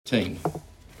15.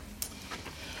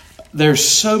 There's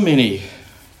so many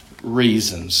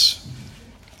reasons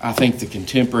I think the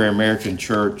contemporary American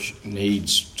church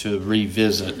needs to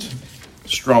revisit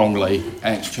strongly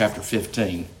Acts chapter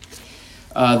 15.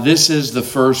 This is the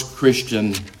first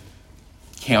Christian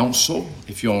council,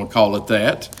 if you want to call it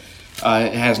that.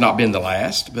 It has not been the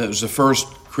last, but it was the first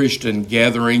Christian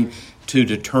gathering to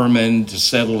determine, to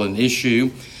settle an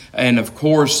issue. And of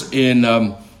course, in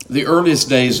the earliest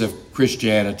days of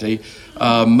Christianity,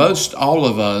 most all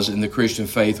of us in the Christian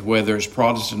faith, whether it's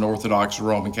Protestant, Orthodox, or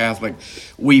Roman Catholic,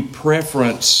 we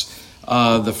preference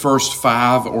the first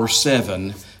 5 or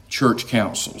 7 church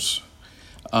councils.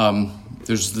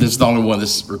 This is the only one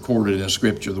that's recorded in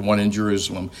Scripture, the one in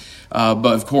Jerusalem.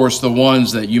 But of course, the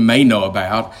ones that you may know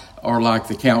about are like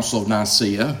the Council of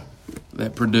Nicaea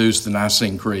that produced the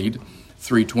Nicene Creed,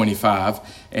 325,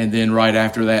 and then right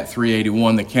after that,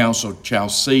 381, the Council of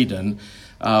Chalcedon,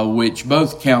 which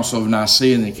both Council of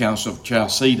Nicaea and the Council of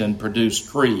Chalcedon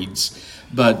produced creeds,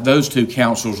 but those two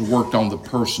councils worked on the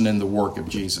person and the work of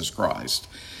Jesus Christ.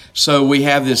 So we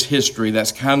have this history.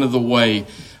 That's kind of the way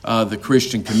the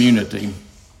Christian community,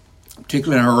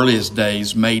 particularly in our earliest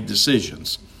days, made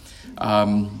decisions.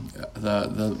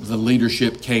 The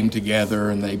leadership came together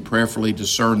and they prayerfully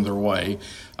discerned their way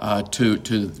to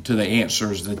the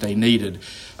answers that they needed.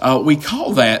 We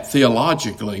call that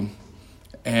theologically,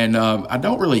 and I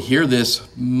don't really hear this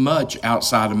much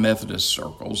outside of Methodist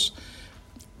circles.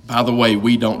 By the way,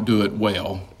 we don't do it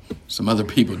well. Some other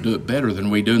people do it better than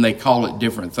we do, and they call it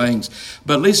different things.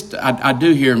 But at least I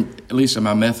do hear, at least in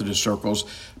my Methodist circles,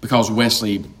 because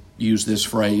Wesley used this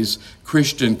phrase,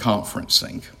 Christian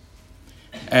conferencing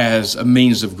as a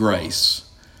means of grace,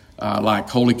 like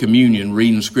Holy Communion,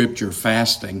 reading Scripture,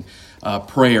 fasting,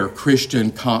 prayer,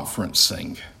 Christian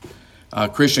conferencing.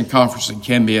 Christian conferencing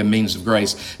can be a means of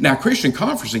grace. Now, Christian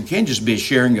conferencing can just be a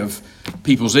sharing of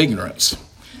people's ignorance.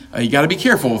 You got to be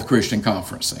careful with Christian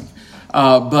conferencing.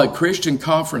 But Christian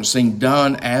conferencing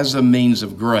done as a means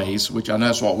of grace, which I know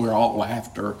is what we're all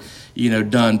after,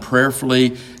 done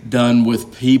prayerfully, done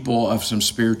with people of some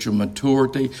spiritual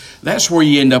maturity. That's where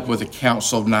you end up with the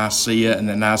Council of Nicaea and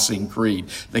the Nicene Creed,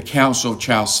 the Council of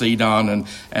Chalcedon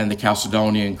and the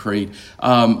Chalcedonian Creed.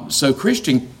 So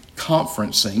Christian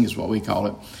conferencing is what we call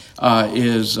it,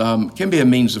 can be a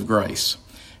means of grace.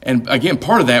 And again,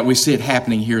 part of that, we see it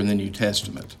happening here in the New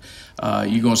Testament.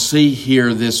 You're going to see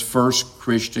here this first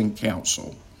Christian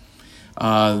council.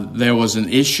 There was an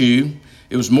issue.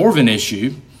 It was more of an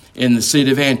issue in the city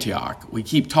of Antioch. We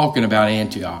keep talking about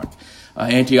Antioch.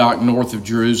 Antioch, north of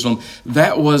Jerusalem.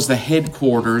 That was the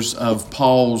headquarters of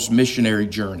Paul's missionary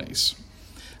journeys.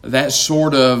 That's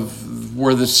sort of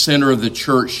where the center of the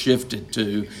church shifted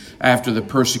to after the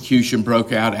persecution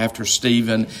broke out after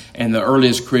Stephen and the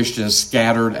earliest Christians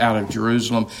scattered out of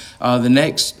Jerusalem. The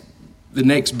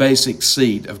next basic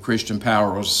seat of Christian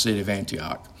power was the city of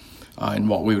Antioch in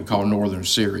what we would call northern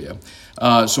Syria.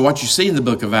 So what you see in the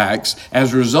book of Acts,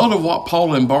 as a result of what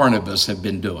Paul and Barnabas have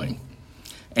been doing,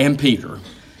 and Peter,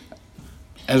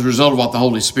 as a result of what the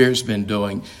Holy Spirit's been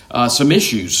doing, some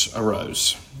issues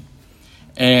arose.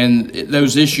 And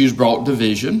those issues brought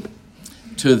division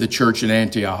to the church in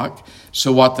Antioch.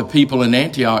 So what the people in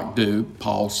Antioch do,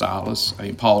 Paul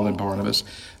and Barnabas,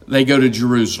 they go to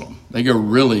Jerusalem. They go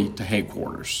really to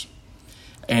headquarters.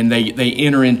 And they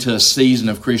enter into a season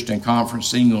of Christian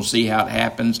conferencing. You'll see how it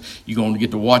happens. You're going to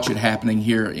get to watch it happening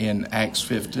here in Acts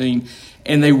 15.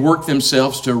 And they work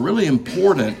themselves to a really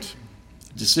important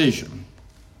decision.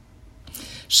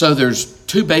 So there's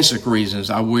 2 basic reasons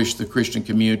I wish the Christian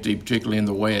community, particularly in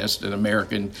the West and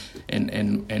America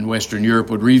and Western Europe,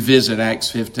 would revisit Acts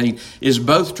 15, is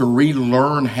both to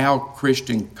relearn how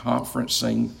Christian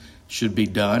conferencing should be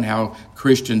done, how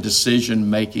Christian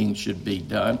decision-making should be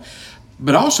done.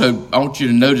 But also, I want you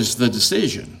to notice the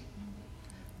decision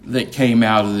that came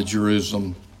out of the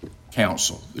Jerusalem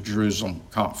Council, the Jerusalem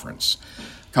Conference.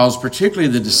 Because particularly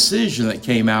the decision that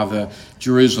came out of the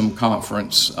Jerusalem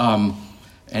Conference,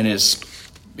 and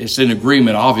it's in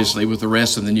agreement, obviously, with the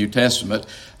rest of the New Testament.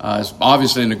 It's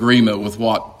obviously in agreement with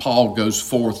what Paul goes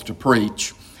forth to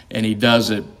preach, and he does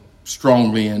it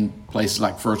strongly in places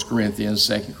like 1 Corinthians,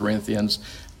 2 Corinthians,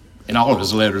 in all of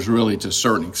his letters really to a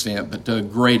certain extent, but to a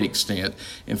great extent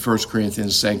in 1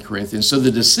 Corinthians, 2 Corinthians. So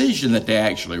the decision that they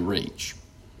actually reach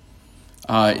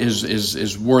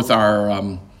is worth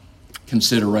our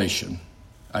consideration,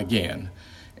 again,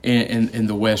 in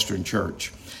the Western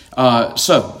church.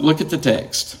 So look at the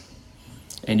text,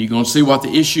 and you're going to see what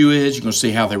the issue is. You're going to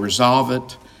see how they resolve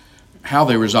it, and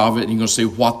you're going to see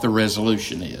what the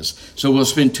resolution is. So we'll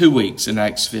spend 2 weeks in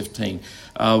Acts 15.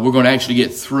 We're going to actually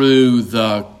get through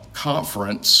the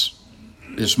conference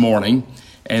this morning.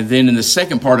 And then in the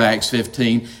second part of Acts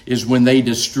 15 is when they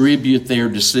distribute their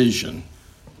decision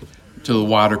to the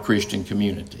wider Christian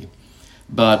community.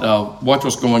 But watch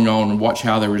what's going on and watch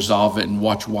how they resolve it and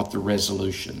watch what the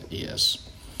resolution is.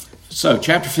 So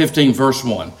chapter 15, verse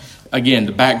 1. Again,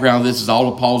 the background of this is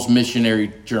all of Paul's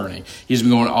missionary journey. He's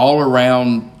been going all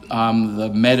around the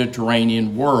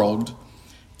Mediterranean world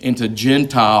into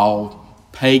Gentile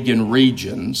pagan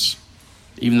regions,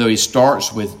 even though he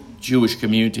starts with Jewish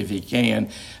community if he can.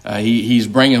 He's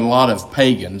bringing a lot of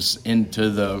pagans into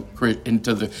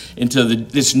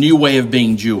this new way of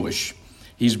being Jewish.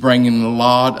 He's bringing a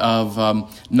lot of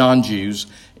non-Jews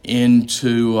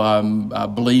into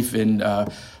belief in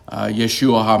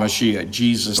Yeshua HaMashiach,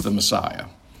 Jesus the Messiah.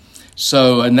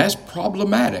 So, and that's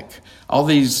problematic. All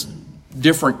these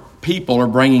different people are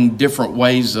bringing different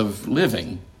ways of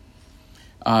living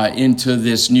into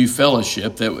this new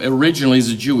fellowship that originally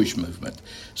is a Jewish movement.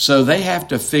 So they have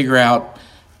to figure out,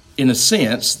 in a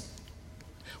sense,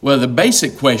 well, the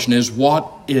basic question is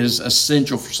what is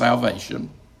essential for salvation?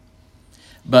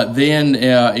 But then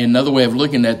another way of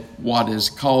looking at what has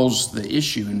caused the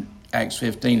issue in Acts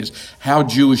 15 is how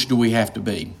Jewish do we have to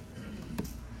be?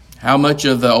 How much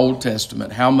of the Old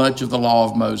Testament, how much of the law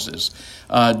of Moses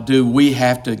do we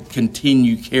have to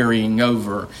continue carrying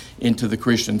over into the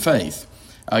Christian faith?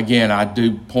 Again, I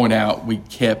do point out we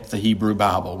kept the Hebrew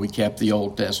Bible. We kept the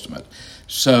Old Testament.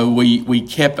 So we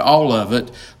kept all of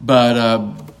it,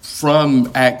 but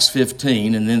from Acts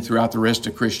 15 and then throughout the rest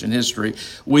of Christian history,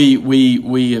 we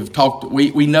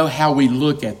know how we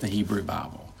look at the Hebrew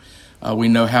Bible. We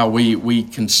know how we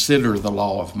consider the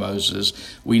law of Moses.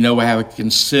 We know how we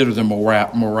consider the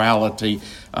morality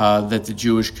that the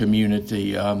Jewish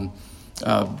community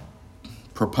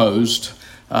proposed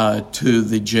to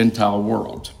the Gentile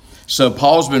world. So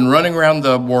Paul's been running around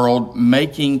the world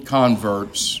making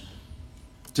converts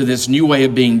to this new way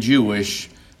of being Jewish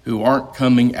who aren't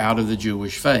coming out of the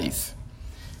Jewish faith.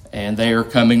 And they are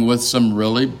coming with some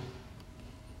really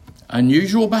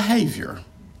unusual behavior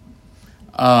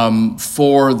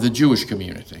for the Jewish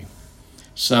community.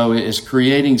 So it is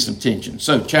creating some tension.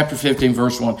 So chapter 15,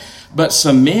 verse 1. But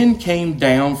some men came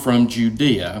down from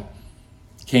Judea,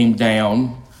 came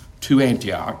down to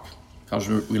Antioch, because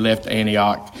we left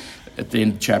Antioch at the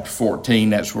end of chapter 14.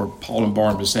 That's where Paul and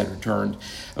Barnabas had returned.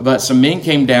 But some men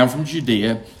came down from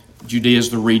Judea. Judea is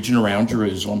the region around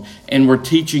Jerusalem, and were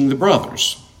teaching the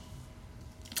brothers.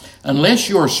 Unless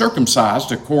you are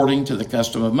circumcised according to the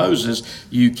custom of Moses,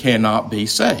 you cannot be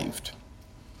saved.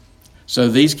 So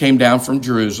these came down from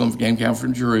Jerusalem,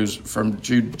 from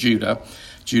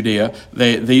Judea.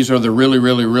 These are the really,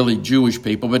 really, really Jewish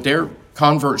people, but they're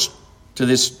converts to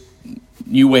this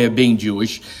new way of being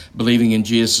Jewish, believing in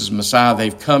Jesus as Messiah.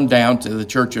 They've come down to the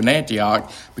church in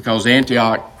Antioch because the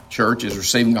Antioch church is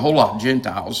receiving a whole lot of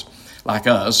Gentiles like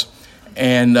us.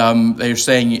 And they're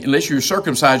saying, unless you're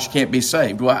circumcised, you can't be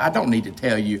saved. Well, I don't need to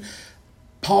tell you,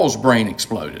 Paul's brain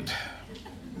exploded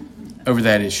over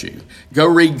that issue. Go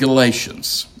read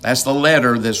Galatians. That's the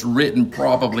letter that's written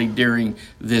probably during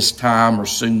this time or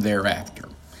soon thereafter.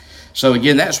 So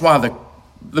again, that's why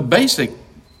the basic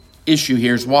issue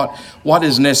here is what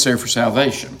is necessary for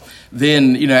salvation.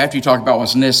 Then, after you talk about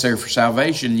what's necessary for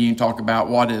salvation, you can talk about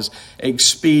what is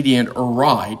expedient or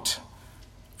right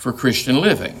for Christian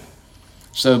living.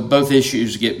 So both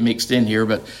issues get mixed in here,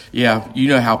 but yeah, you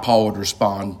know how Paul would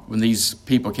respond when these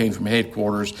people came from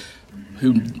headquarters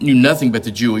who knew nothing but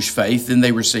the Jewish faith. Then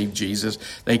they received Jesus.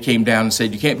 They came down and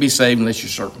said, you can't be saved unless you're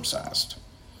circumcised.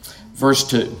 Verse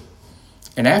 2.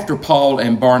 And after Paul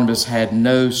and Barnabas had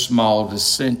no small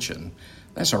dissension,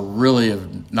 that's a really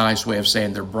nice way of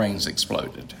saying their brains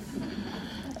exploded.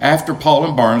 After Paul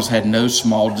and Barnabas had no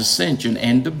small dissension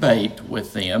and debate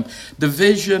with them,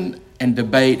 division and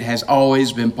debate has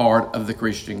always been part of the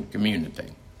Christian community.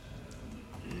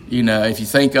 If you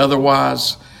think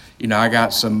otherwise, I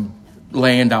got some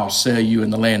land I'll sell you in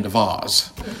the land of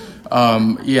Oz.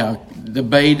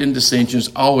 Debate and dissension has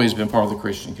always been part of the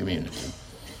Christian community.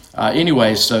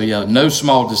 No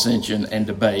small dissension and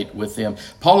debate with them.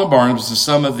 Paul and Barnabas and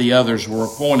some of the others were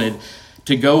appointed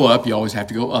to go up, you always have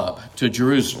to go up, to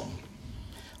Jerusalem,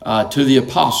 to the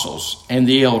apostles and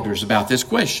the elders about this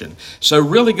question. So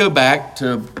really go back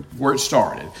to where it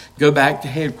started. Go back to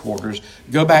headquarters.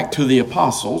 Go back to the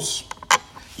apostles.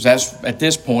 At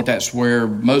this point, that's where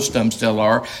most of them still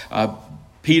are.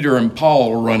 Peter and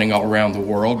Paul are running all around the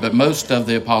world, but most of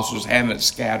the apostles haven't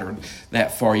scattered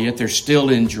that far yet. They're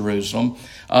still in Jerusalem.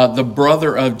 The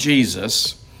brother of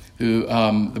Jesus,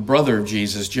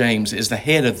 James, is the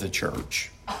head of the church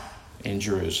in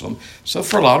Jerusalem. So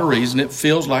for a lot of reasons, it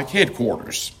feels like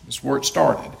headquarters. That's where it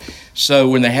started. So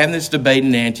when they have this debate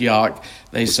in Antioch,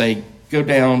 they say, go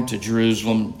down to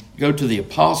Jerusalem, go to the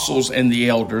apostles and the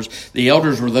elders. The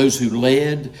elders were those who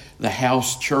led the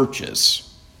house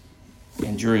churches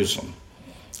in Jerusalem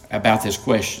about this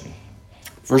question.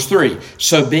 Verse 3,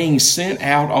 so being sent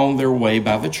out on their way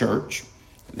by the church,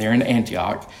 there in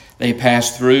Antioch, they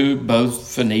passed through both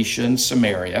Phoenicia and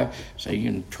Samaria, so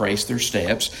you can trace their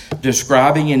steps,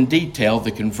 describing in detail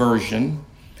the conversion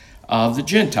of the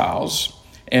Gentiles,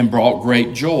 and brought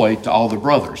great joy to all the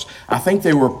brothers. I think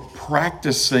they were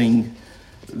practicing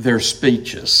their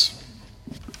speeches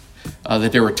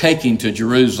that they were taking to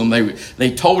Jerusalem.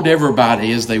 They told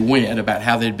everybody as they went about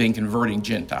how they'd been converting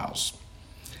Gentiles.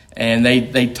 And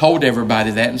they told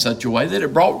everybody that in such a way that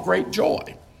it brought great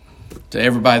joy to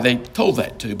everybody they told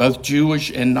that to, both Jewish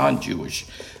and non-Jewish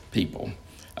people.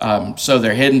 So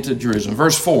they're heading to Jerusalem.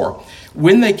 Verse 4,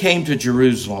 when they came to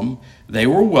Jerusalem, they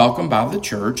were welcomed by the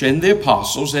church and the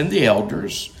apostles and the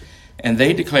elders, and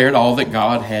they declared all that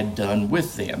God had done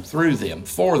with them, through them,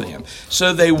 for them.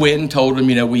 So they went and told them,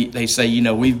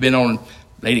 we've been on,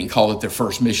 they didn't call it their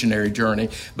first missionary journey,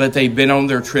 but they've been on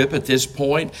their trip at this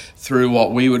point through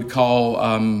what we would call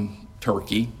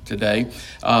Turkey today,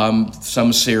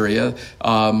 some Syria,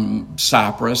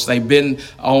 Cyprus. They've been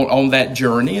on that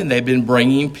journey, and they've been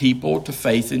bringing people to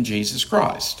faith in Jesus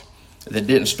Christ. That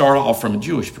didn't start off from a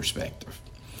Jewish perspective.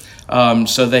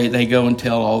 So they go and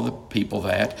tell all the people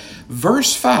that.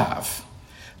 Verse 5,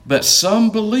 but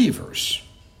some believers,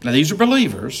 now these are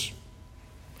believers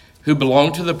who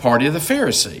belonged to the party of the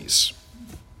Pharisees,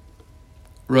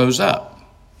 rose up.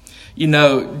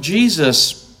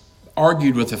 Jesus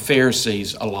argued with the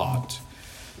Pharisees a lot,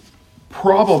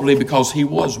 probably because he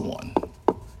was one.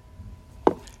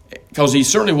 Because he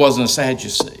certainly wasn't a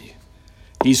Sadducee.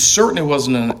 He certainly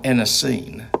wasn't an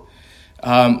Essene.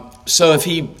 So if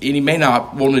he may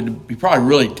not wanted to, he probably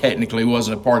really technically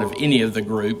wasn't a part of any of the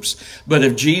groups, but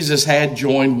if Jesus had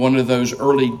joined one of those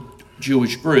early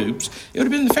Jewish groups, it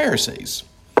would have been the Pharisees,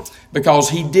 because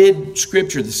he did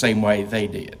Scripture the same way they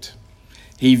did.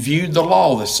 He viewed the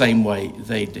law the same way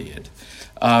they did.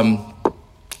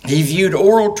 He viewed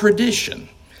oral tradition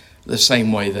the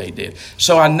same way they did.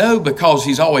 So I know, because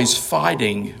he's always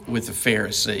fighting with the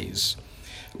Pharisees,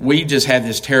 we just have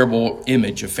this terrible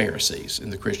image of Pharisees in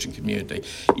the Christian community.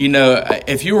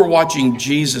 If you were watching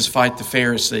Jesus fight the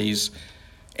Pharisees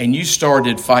and you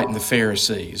started fighting the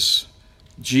Pharisees,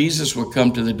 Jesus would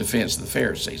come to the defense of the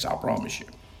Pharisees, I promise you.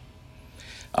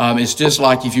 It's just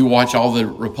like if you watch all the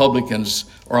Republicans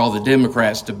or all the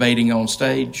Democrats debating on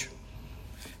stage.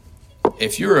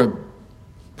 If you're a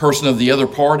person of the other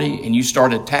party and you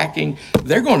start attacking,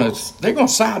 they're going to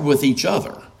side with each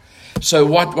other. So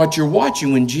what you're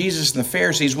watching when Jesus and the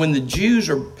Pharisees, when the Jews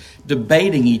are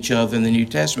debating each other in the New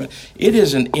Testament, it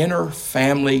is an inner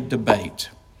family debate.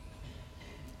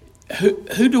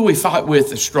 Who do we fight with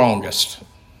the strongest?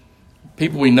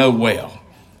 People we know well.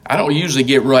 I don't usually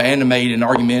get real animated and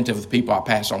argumentative with people I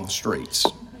pass on the streets.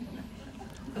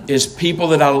 It's people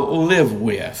that I live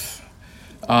with.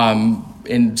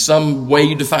 In some way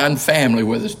you define family,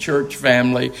 whether it's church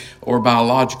family or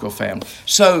biological family.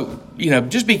 So,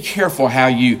 just be careful how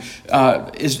you,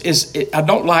 I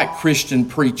don't like Christian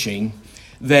preaching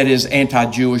that is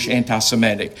anti-Jewish,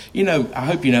 anti-Semitic. I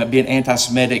hope you know it'd be an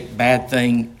anti-Semitic bad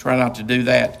thing. Try not to do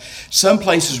that. Some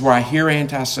places where I hear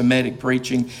anti-Semitic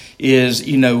preaching is,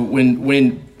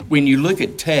 when you look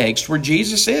at text where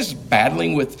Jesus is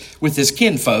battling with his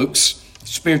kinfolks,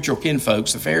 spiritual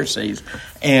kinfolks, the Pharisees,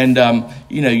 and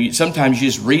sometimes you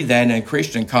just read that in a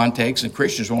Christian context, and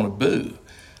Christians want to boo.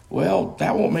 Well,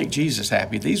 that won't make Jesus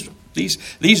happy. These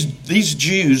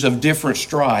Jews of different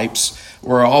stripes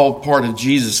were all part of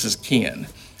Jesus' kin,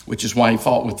 which is why he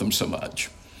fought with them so much.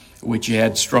 Which he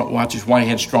had which is why he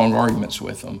had strong arguments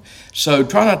with them. So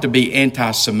try not to be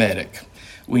anti-Semitic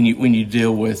when you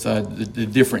deal with the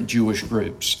different Jewish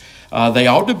groups. They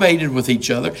all debated with each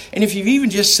other. And if you've even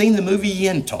just seen the movie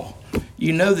Yentl,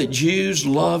 you know that Jews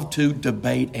love to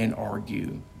debate and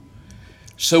argue.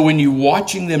 So when you're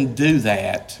watching them do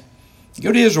that,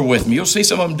 go to Israel with me. You'll see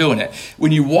some of them doing it.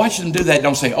 When you watch them do that,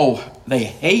 don't say, oh, they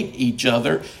hate each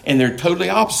other and they're totally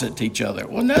opposite to each other.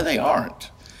 Well, no, they aren't.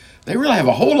 They really have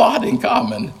a whole lot in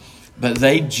common, but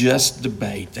they just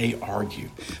debate. They argue.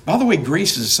 By the way,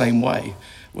 Greece is the same way.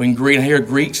 When I hear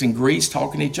Greeks and Greece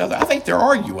talking to each other, I think they're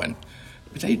arguing.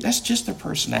 But that's just their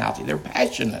personality. They're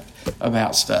passionate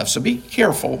about stuff. So be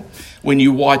careful when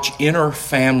you watch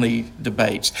inter-family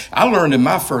debates. I learned in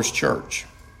my first church,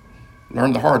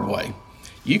 learned the hard way.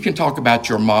 You can talk about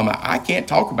your mama. I can't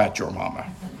talk about your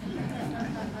mama.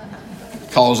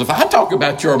 Because if I talk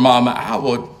about your mama,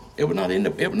 it would not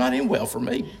end well for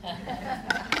me.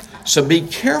 So be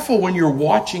careful when you're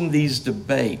watching these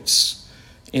debates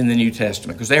in the New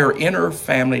Testament, because they are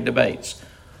inter-family debates.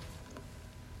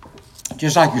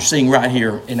 Just like you're seeing right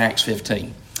here in Acts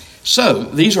 15. So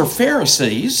these are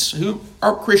Pharisees who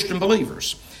are Christian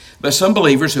believers. But some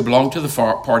believers who belong to the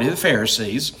party of the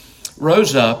Pharisees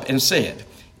rose up and said,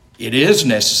 it is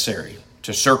necessary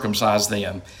to circumcise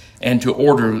them and to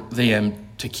order them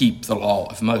to keep the law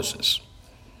of Moses.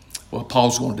 Well,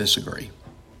 Paul's going to disagree.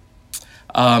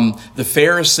 The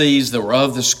Pharisees that were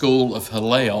of the school of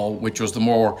Hillel, which was the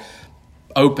more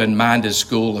open-minded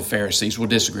school of Pharisees, will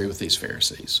disagree with these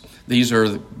Pharisees. These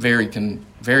are very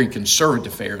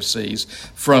conservative Pharisees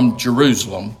from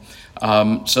Jerusalem.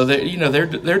 So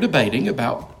they're debating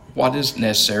about what is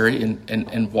necessary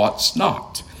and what's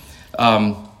not.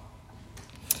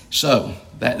 So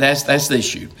that's the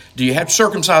issue. Do you have to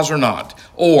circumcise or not?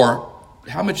 Or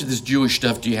how much of this Jewish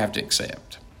stuff do you have to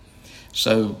accept?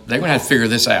 So they're going to have to figure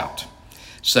this out.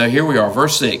 So here we are,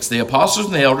 verse 6. The apostles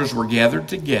and the elders were gathered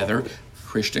together,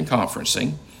 Christian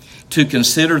conferencing, to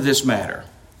consider this matter.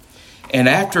 And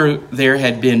after there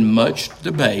had been much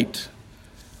debate,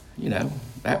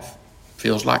 that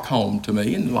feels like home to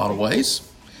me in a lot of ways.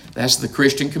 That's the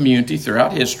Christian community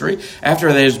throughout history.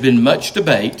 After there's been much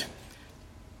debate,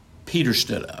 Peter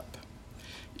stood up.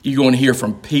 You're going to hear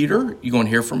from Peter, you're going to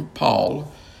hear from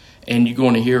Paul, and you're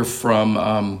going to hear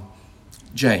from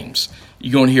James.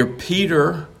 You're going to hear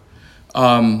Peter.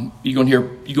 You're going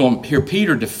to hear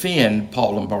Peter defend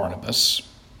Paul and Barnabas,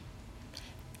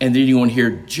 and then you're going to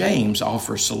hear James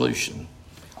offer a solution.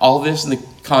 All this in the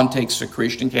context of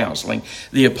Christian counseling.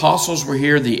 The apostles were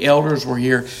here, the elders were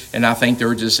here, and I think there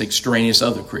were just extraneous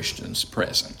other Christians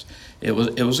present. It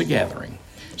was a gathering.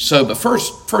 So, but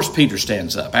first Peter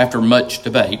stands up. After much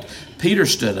debate, Peter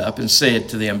stood up and said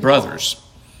to them, brothers.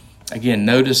 Again,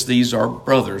 notice these are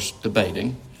brothers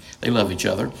debating. They love each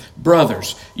other.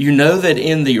 Brothers, you know that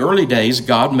in the early days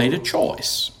God made a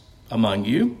choice among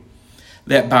you,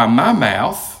 that by my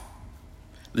mouth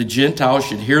the Gentiles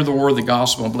should hear the word of the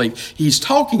gospel and believe. He's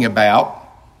talking about,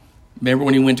 remember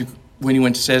when he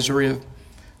went to Caesarea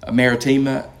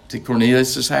Maritima, to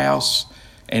Cornelius' house,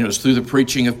 and it was through the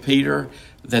preaching of Peter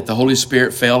that the Holy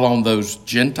Spirit fell on those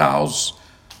Gentiles,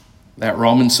 that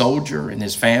Roman soldier and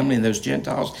his family and those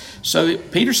Gentiles. So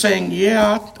Peter's saying,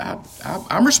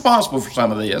 I'm responsible for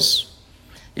some of this.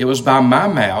 It was by my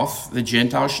mouth the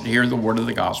Gentiles should hear the word of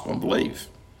the gospel and believe.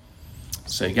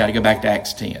 So you got to go back to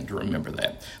Acts 10 to remember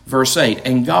that. Verse 8,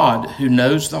 and God, who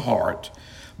knows the heart,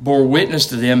 bore witness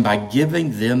to them by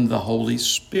giving them the Holy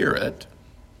Spirit,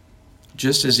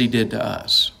 just as he did to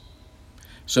us.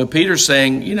 So Peter's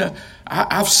saying,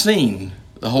 I've seen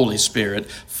the Holy Spirit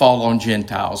fall on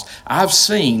Gentiles. I've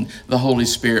seen the Holy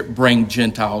Spirit bring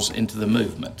Gentiles into the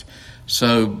movement.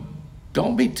 So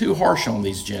don't be too harsh on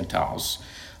these Gentiles.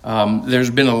 There's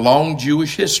been a long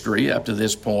Jewish history up to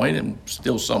this point, and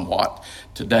still somewhat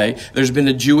today. There's been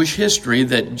a Jewish history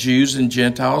that Jews and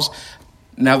Gentiles,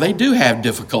 now they do have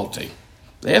difficulty.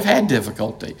 They have had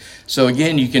difficulty. So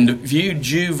again, you can view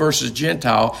Jew versus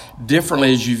Gentile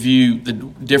differently as you view the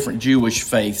different Jewish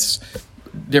faiths,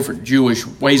 different Jewish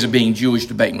ways of being Jewish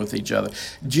debating with each other.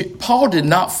 Paul did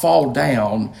not fall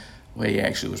down. Well, he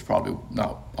actually was probably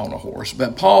not on a horse.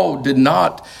 But Paul did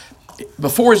not,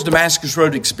 before his Damascus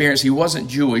Road experience, he wasn't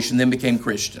Jewish and then became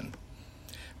Christian.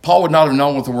 Paul would not have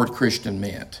known what the word Christian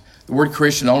meant. The word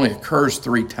Christian only occurs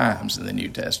 3 times in the New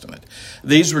Testament.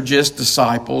 These were just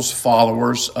disciples,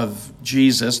 followers of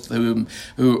Jesus who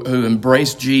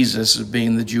embraced Jesus as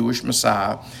being the Jewish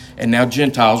Messiah, and now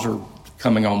Gentiles are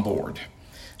coming on board.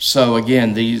 So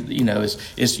again,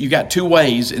 you got 2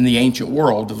 ways in the ancient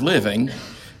world of living.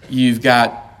 You've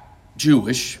got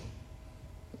Jewish,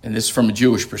 and this is from a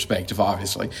Jewish perspective,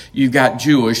 obviously. You've got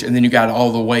Jewish, and then you've got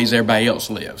all the ways everybody else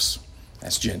lives.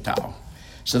 That's Gentile.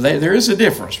 So there is a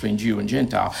difference between Jew and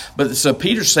Gentile. But so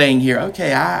Peter's saying here,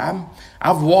 okay,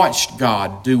 I've watched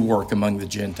God do work among the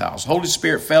Gentiles. Holy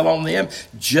Spirit fell on them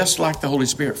just like the Holy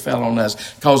Spirit fell on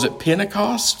us. Because at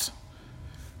Pentecost,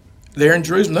 there in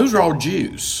Jerusalem, those are all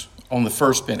Jews on the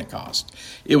first Pentecost.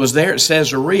 It was there at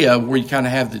Caesarea where you kind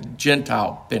of have the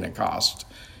Gentile Pentecost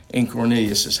in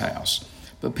Cornelius' house.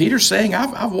 But Peter's saying,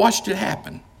 I've watched it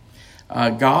happen.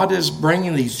 God is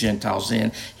bringing these Gentiles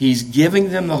in. He's giving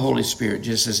them the Holy Spirit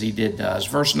just as he did to us.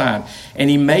 Verse 9, and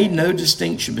he made no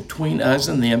distinction between us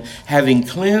and them, having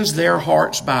cleansed their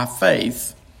hearts by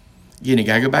faith. Again, you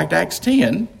got to go back to Acts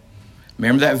 10.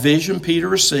 Remember that vision Peter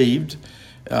received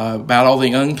about all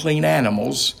the unclean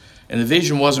animals. And the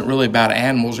vision wasn't really about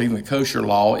animals or even the kosher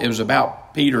law. It was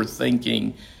about Peter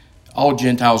thinking, all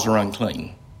Gentiles are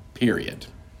unclean, period.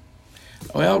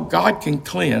 Well, God can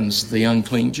cleanse the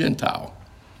unclean Gentile.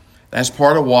 That's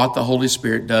part of what the Holy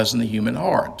Spirit does in the human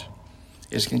heart.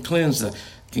 It can cleanse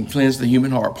the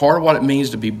human heart. Part of what it means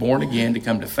to be born again, to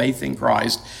come to faith in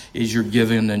Christ, is you're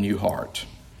given a new heart.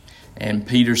 And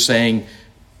Peter's saying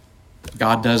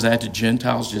God does that to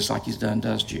Gentiles just like he's done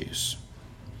to us Jews.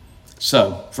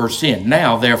 So, verse 10,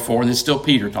 now therefore, this is still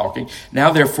Peter talking,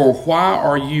 now therefore, why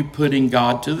are you putting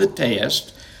God to the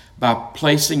test by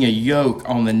placing a yoke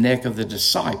on the neck of the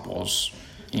disciples,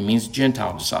 he means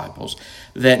Gentile disciples,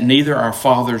 that neither our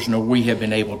fathers nor we have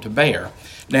been able to bear?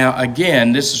 Now,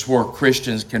 again, this is where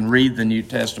Christians can read the New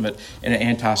Testament in an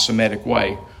anti-Semitic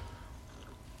way.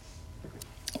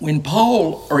 When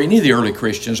Paul or any of the early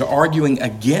Christians are arguing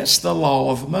against the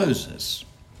law of Moses,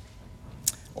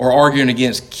 or arguing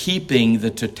against keeping the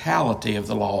totality of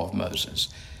the law of Moses,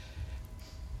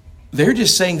 they're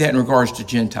just saying that in regards to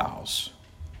Gentiles.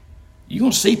 You're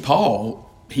going to see Paul,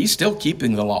 he's still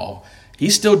keeping the law.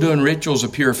 He's still doing rituals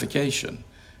of purification.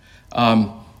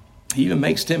 He even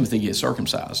makes Timothy get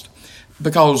circumcised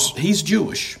because he's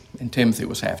Jewish, and Timothy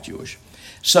was half Jewish.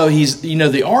 So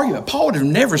the argument, Paul would have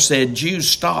never said Jews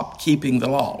stop keeping the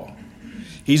law.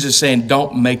 He's just saying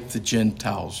don't make the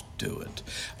Gentiles do it.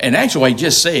 And actually what he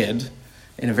just said,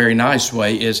 in a very nice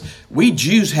way, is we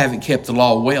Jews haven't kept the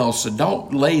law well, so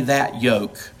don't lay that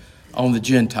yoke on the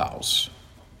Gentiles.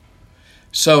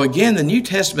 So again, the New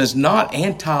Testament is not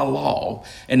anti-law.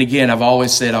 And again, I've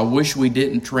always said I wish we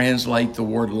didn't translate the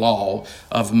word law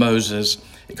of Moses,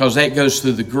 because that goes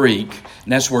through the Greek,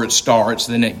 and that's where it starts,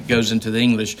 then it goes into the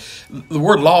English. The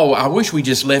word law, I wish we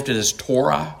just left it as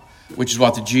Torah, which is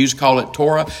what the Jews call it,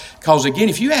 Torah. Because again,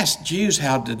 if you ask Jews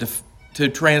how to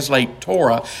translate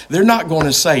Torah, they're not going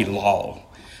to say law.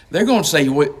 They're going to say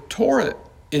Torah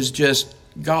is just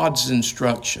God's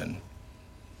instruction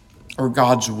or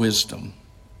God's wisdom.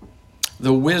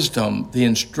 The wisdom, the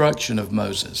instruction of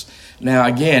Moses. Now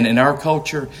again, in our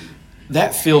culture,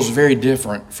 that feels very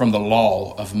different from the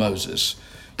law of Moses.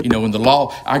 When the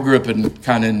law, I grew up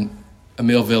in a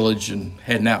mill village and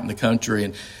heading out in the country,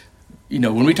 and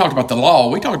when we talked about the law,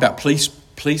 we talked about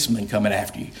policemen coming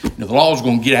after you. The law is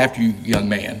going to get after you, young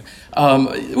man.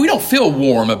 We don't feel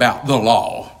warm about the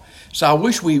law. So I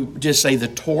wish we just say the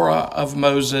Torah of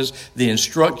Moses, the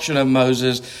instruction of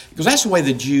Moses, because that's the way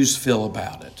the Jews feel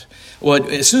about it. Well,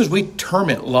 as soon as we term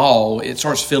it law, it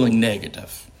starts feeling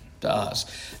negative to us.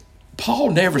 Paul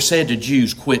never said to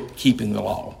Jews, quit keeping the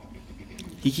law.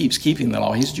 He keeps keeping the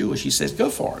law. He's Jewish. He says, go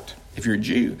for it. If you're a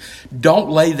Jew, don't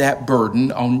lay that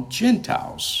burden on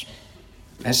Gentiles.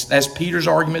 That's Peter's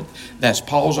argument. That's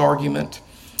Paul's argument.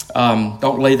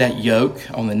 Don't lay that yoke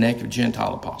on the neck of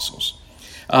Gentile apostles.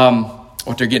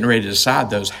 What they're getting ready to decide,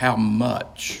 though, is how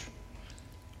much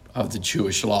of the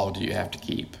Jewish law do you have to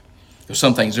keep? Because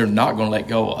some things they're not going to let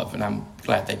go of, and I'm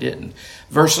glad they didn't.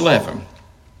 Verse 11.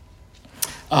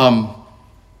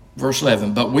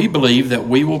 But we believe that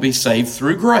we will be saved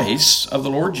through grace of the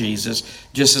Lord Jesus,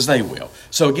 just as they will.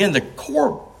 So again, the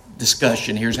core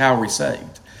discussion here is how are we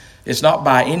saved? It's not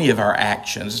by any of our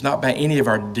actions. It's not by any of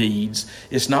our deeds.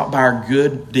 It's not by our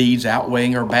good deeds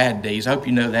outweighing our bad deeds. I hope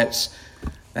you know that's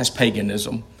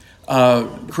paganism.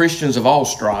 Christians of all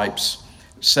stripes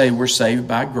say we're saved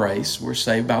by grace. We're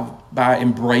saved by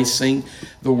embracing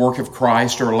the work of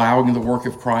Christ, or allowing the work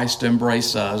of Christ to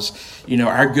embrace us.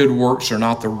 Our good works are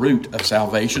not the root of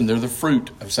salvation. They're the fruit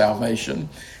of salvation.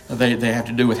 They have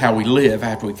to do with how we live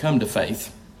after we come to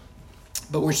faith.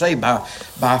 But we're saved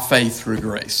by faith through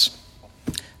grace.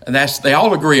 And they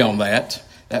all agree on that.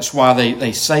 That's why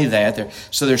they say that.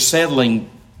 They're settling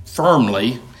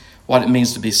firmly what it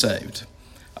means to be saved.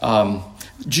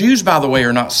 Jews, by the way,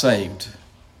 are not saved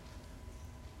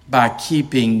by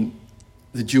keeping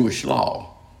the Jewish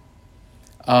law.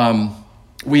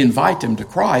 We invite them to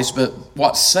Christ, but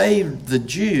what saved the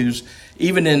Jews,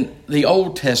 even in the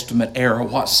Old Testament era,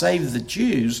 what saved the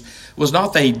Jews was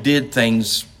not they did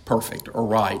things perfect or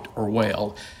right or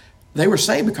well. They were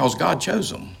saved because God chose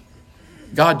them.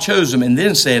 God chose them and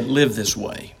then said, live this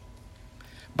way.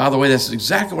 By the way, that's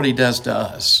exactly what he does to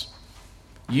us.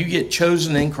 You get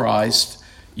chosen in Christ,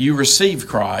 you receive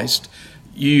Christ,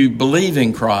 you believe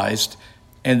in Christ,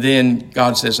 and then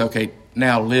God says, okay,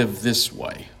 now live this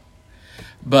way.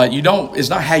 But it's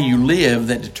not how you live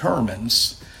that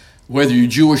determines whether you're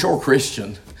Jewish or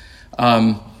Christian.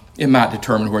 It might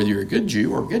determine whether you're a good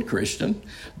Jew or a good Christian,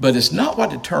 but it's not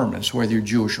what determines whether you're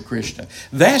Jewish or Christian.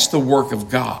 That's the work of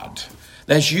God.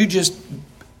 That's you just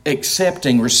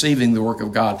accepting, receiving the work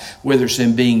of God, whether it's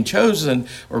in being chosen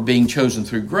or being chosen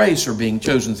through grace or being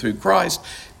chosen through Christ.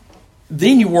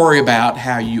 then you worry about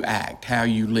how you act, how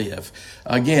you live.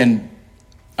 Again,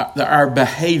 our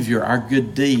behavior, our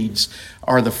good deeds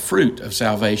are the fruit of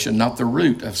salvation, not the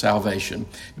root of salvation.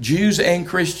 Jews and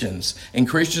Christians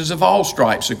of all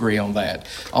stripes agree on that.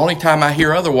 Only time I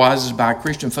hear otherwise is by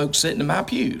Christian folks sitting in my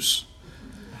pews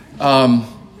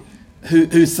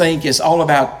who think it's all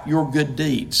about your good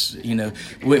deeds.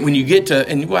 When you get to,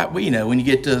 and when you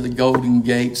get to the Golden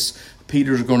Gates,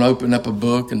 Peter's going to open up a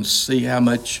book and see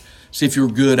if your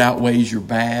good outweighs your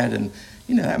bad. And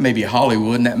that may be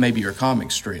Hollywood and that may be your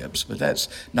comic strips, but that's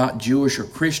not Jewish or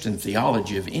Christian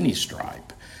theology of any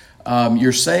stripe.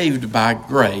 You're saved by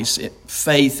grace,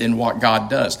 faith in what God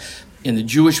does. In the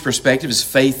Jewish perspective, is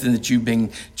faith in that you've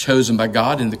been chosen by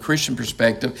God. In the Christian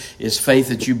perspective, is faith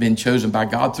that you've been chosen by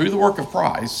God through the work of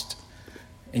Christ,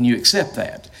 and you accept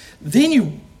that. Then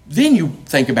you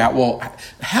think about, well,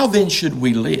 how then should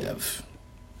we live?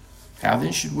 How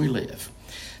then should we live?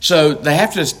 So they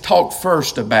have to talk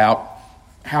first about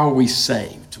how are we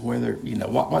saved? Whether,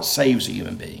 what saves a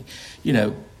human being?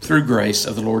 Through grace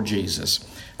of the Lord Jesus.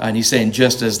 And he's saying,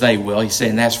 just as they will. He's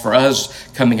saying that's for us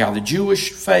coming out of the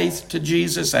Jewish faith to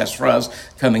Jesus. That's for us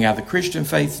coming out of the Christian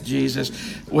faith to Jesus.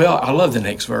 Well, I love the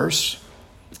next verse.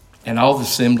 And all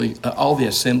the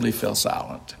assembly fell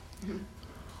silent.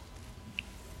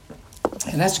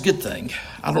 And that's a good thing.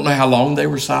 I don't know how long they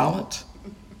were silent,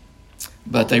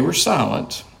 but they were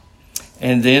silent.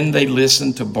 And then they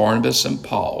listened to Barnabas and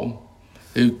Paul,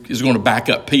 who is going to back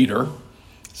up Peter,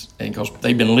 because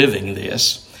they've been living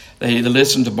this. They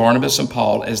listened to Barnabas and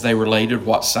Paul as they related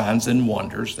what signs and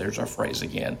wonders, there's our phrase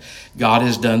again, God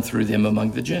has done through them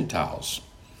among the Gentiles.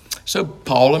 So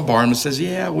Paul and Barnabas says,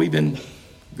 yeah, we've been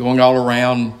going all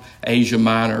around Asia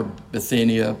Minor,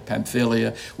 Bithynia,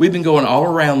 Pamphylia. We've been going all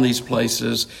around these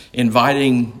places,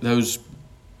 inviting those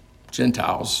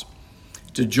Gentiles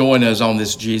to join us on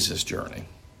this Jesus journey.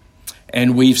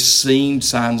 And we've seen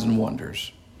signs and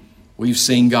wonders. We've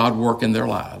seen God work in their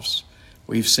lives.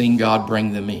 We've seen God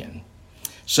bring them in.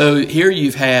 So here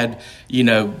you've had,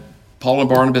 Paul and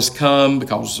Barnabas come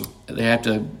because they have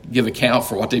to give account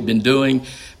for what they've been doing.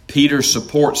 Peter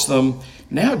supports them.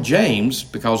 Now James,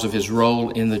 because of his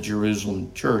role in the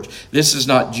Jerusalem church, this is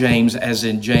not James as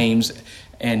in James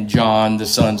and John, the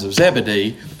sons of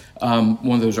Zebedee,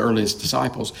 one of those earliest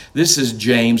disciples. This is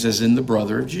James as in the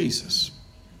brother of Jesus,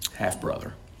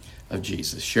 half-brother of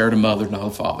Jesus, shared a mother, not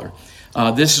a father.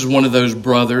 This is one of those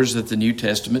brothers that the New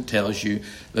Testament tells you,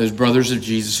 those brothers of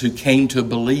Jesus who came to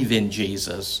believe in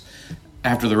Jesus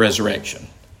after the resurrection.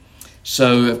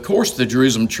 So, of course, the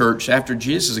Jerusalem church, after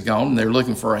Jesus is gone, and they're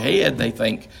looking for a head, they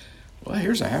think, well,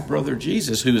 here's a half-brother of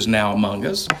Jesus who is now among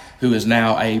us, who is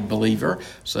now a believer.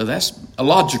 So that's a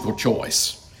logical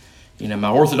choice.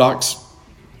 My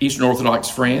Eastern Orthodox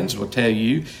friends will tell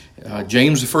you,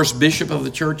 James, the first bishop of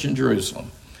the church in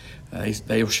Jerusalem.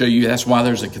 They'll show you that's why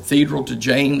there's a cathedral to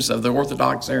James of the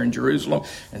Orthodox there in Jerusalem,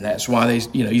 and that's why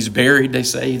he's buried, they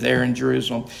say, there in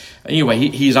Jerusalem. Anyway,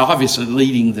 he's obviously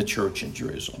leading the church in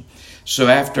Jerusalem. So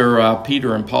after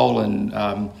Peter and Paul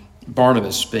and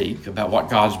Barnabas speak about what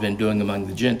God's been doing among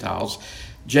the Gentiles,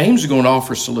 James is going to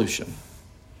offer a solution.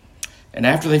 And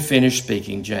after they finished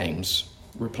speaking, James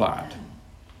replied.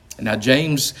 And now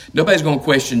nobody's going to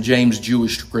question James'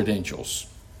 Jewish credentials.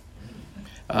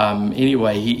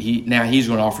 Anyway, he's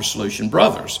going to offer a solution.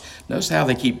 Brothers, notice how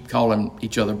they keep calling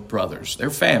each other brothers. They're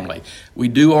family. We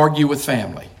do argue with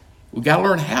family. We've got to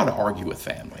learn how to argue with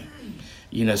family.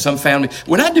 Some family,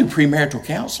 when I do premarital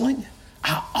counseling,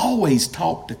 I always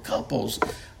talk to couples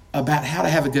about how to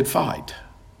have a good fight.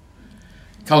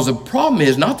 Because the problem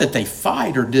is not that they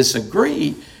fight or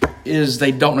disagree, is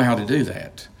they don't know how to do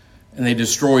that. And they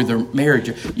destroy their marriage.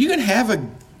 You can have a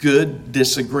good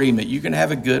disagreement. You can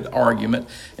have a good argument,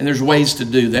 and there's ways to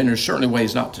do that, and there's certainly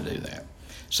ways not to do that.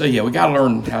 So we got to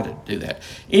learn how to do that.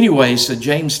 Anyway, so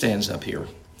James stands up here.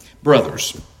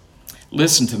 Brothers,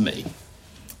 listen to me.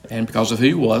 And because of who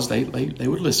he was, they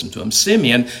would listen to him.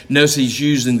 Simeon, notice he's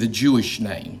using the Jewish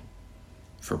name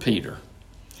for Peter.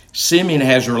 Simeon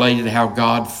has related how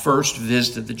God first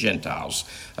visited the Gentiles.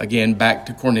 Again, back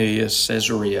to Cornelius,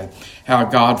 Caesarea, how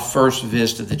God first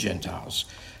visited the Gentiles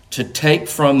to take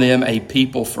from them a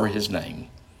people for his name.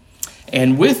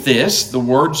 And with this, the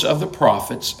words of the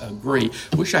prophets agree.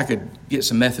 Wish I could get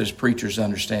some Methodist preachers to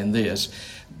understand this.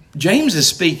 James is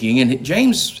speaking, and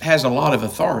James has a lot of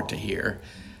authority here,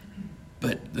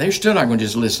 but they're still not going to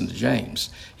just listen to James.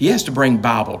 He has to bring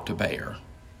Bible to bear.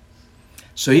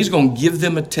 So he's going to give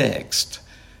them a text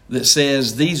that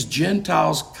says these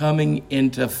Gentiles coming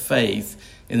into faith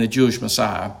in the Jewish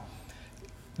Messiah,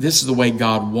 This is the way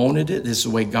God wanted it. This is the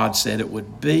way God said it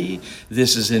would be.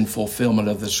 This is in fulfillment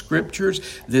of the Scriptures.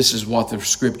 This is what the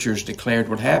Scriptures declared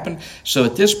would happen. So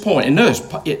at this point, and notice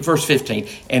verse 15,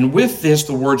 and with this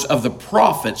the words of the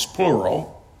prophets,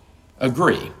 plural,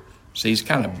 agree. So he's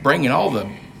kind of bringing all the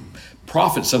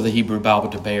prophets of the Hebrew Bible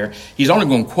to bear. He's only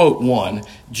going to quote one,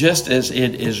 just as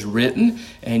it is written,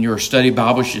 and your study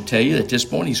Bible should tell you that at this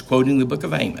point he's quoting the book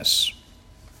of Amos.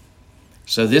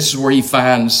 So this is where he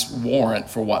finds warrant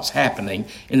for what's happening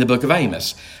in the book of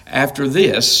Amos. After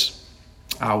this,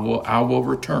 I will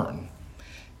return.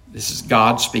 This is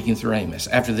God speaking through Amos.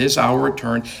 After this, I will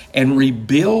return and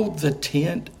rebuild the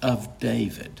tent of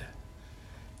David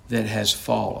that has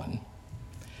fallen.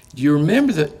 Do you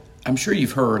remember that? I'm sure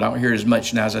you've heard, I don't hear it as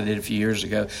much now as I did a few years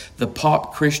ago, the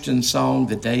pop Christian song,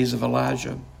 The Days of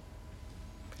Elijah.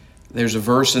 There's a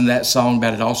verse in that song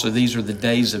about it also. These are the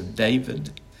days of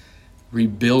David,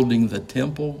 rebuilding the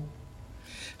temple.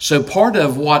 So part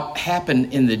of what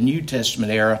happened in the New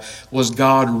Testament era was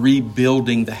God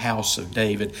rebuilding the house of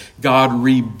David, God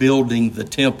rebuilding the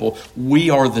temple. We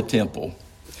are the temple.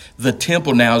 The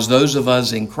temple now is those of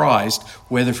us in Christ,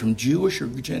 whether from Jewish or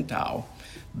Gentile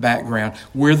background,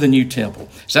 we're the new temple.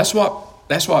 So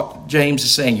that's what James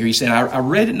is saying here. He's saying, I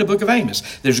read it in the book of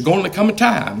Amos. There's going to come a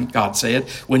time, God said,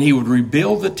 when he would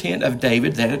rebuild the tent of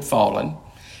David that had fallen.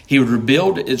 He would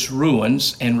rebuild its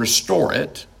ruins and restore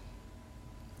it.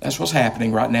 That's what's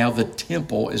happening right now. The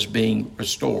temple is being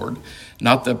restored,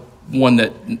 not the one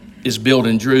that is built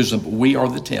in Jerusalem, but we are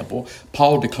the temple.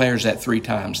 Paul declares that 3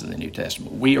 times in the New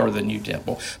Testament. We are the new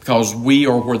temple because we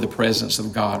are where the presence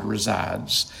of God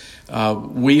resides.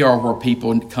 We are where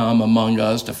people come among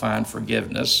us to find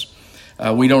forgiveness.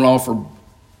 We don't offer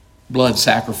blood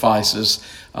sacrifices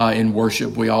in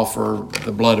worship. We offer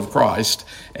the blood of Christ,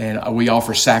 and we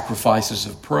offer sacrifices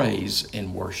of praise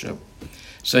in worship.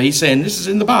 So he's saying, this is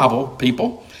in the Bible,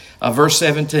 people. Verse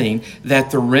 17,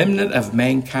 that the remnant of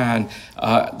mankind,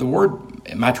 the word,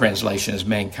 in my translation is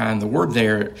mankind. The word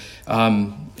there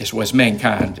is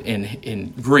mankind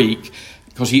in Greek,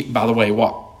 because by the way,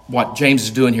 what James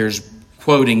is doing here is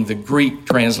quoting the Greek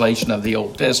translation of the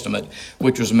Old Testament,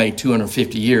 which was made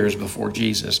 250 years before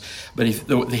Jesus. But if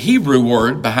the Hebrew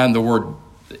word behind the word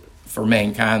for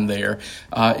mankind there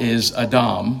is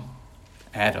Adam,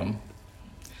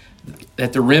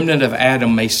 that the remnant of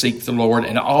Adam may seek the Lord,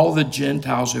 and all the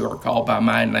Gentiles who are called by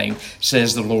my name,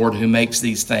 says the Lord, who makes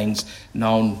these things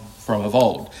known from of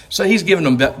old. So he's giving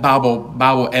them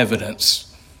Bible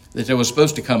evidence that there was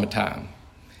supposed to come a time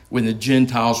when the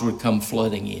Gentiles would come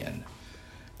flooding in.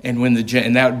 And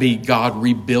that would be God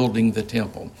rebuilding the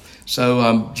temple.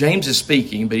 So James is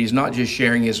speaking, but he's not just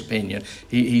sharing his opinion.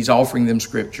 He's offering them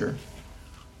Scripture.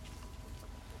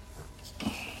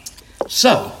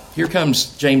 So here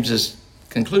comes James's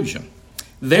conclusion.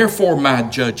 Therefore, my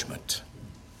judgment,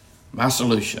 my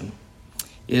solution,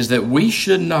 is that we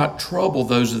should not trouble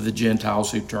those of the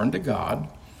Gentiles who turn to God.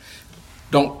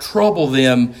 Don't trouble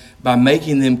them by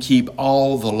making them keep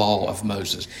all the law of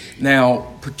Moses.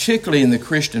 Now, particularly in the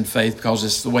Christian faith, because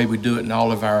it's the way we do it in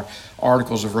all of our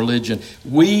articles of religion,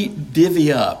 we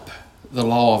divvy up the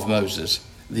law of Moses,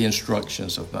 the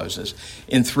instructions of Moses,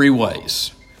 in 3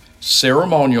 ways: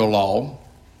 ceremonial law,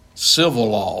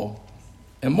 civil law,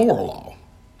 and moral law.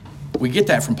 We get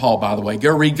that from Paul, by the way.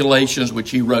 Go read Galatians,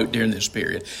 which he wrote during this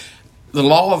period. The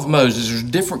law of Moses, there's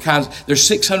different kinds. There's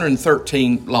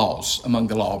 613 laws among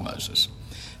the law of Moses.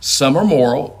 Some are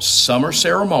moral, some are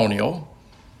ceremonial,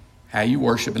 how you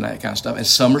worship and that kind of stuff, and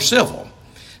some are civil.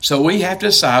 So we have to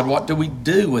decide, what do we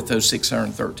do with those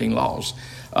 613 laws?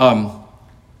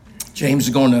 James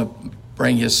is going to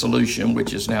bring his solution,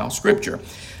 which is now Scripture.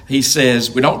 He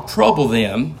says we don't trouble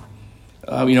them,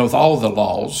 with all of the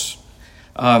laws.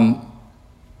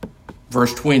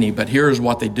 Verse 20, but here's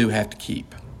what they do have to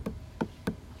keep.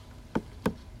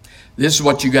 This is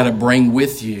what you got to bring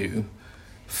with you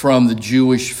from the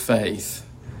Jewish faith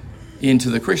into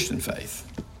the Christian faith.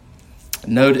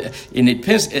 Note, and it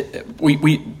depends.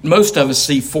 Most of us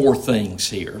see 4 things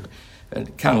here.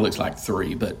 It kind of looks like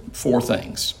 3, but 4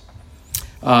 things.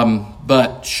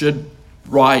 But should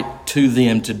write to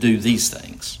them to do these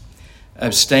things: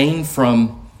 abstain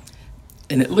from,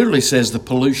 and it literally says, the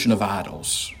pollution of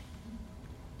idols.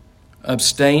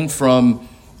 Abstain from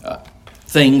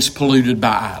things polluted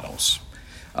by idols,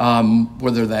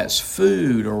 whether that's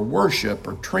food or worship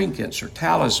or trinkets or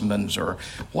talismans or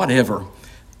whatever.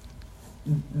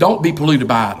 Don't be polluted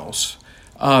by idols.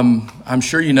 I'm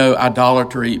sure you know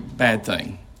idolatry, bad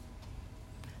thing.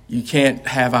 You can't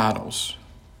have idols.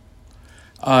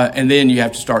 And then you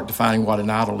have to start defining what an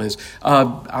idol is.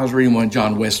 I was reading one of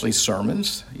John Wesley's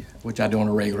sermons. which I do on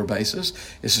a regular basis.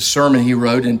 It's a sermon he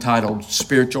wrote entitled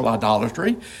Spiritual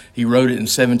Idolatry. He wrote it in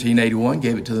 1781,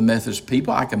 gave it to the Methodist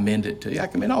people. I commend it to you. I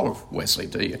commend all of Wesley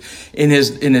to you. In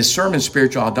his sermon,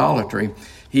 Spiritual Idolatry,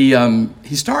 he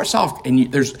starts off,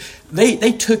 and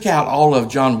they took out all of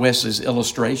John Wesley's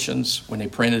illustrations when they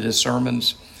printed his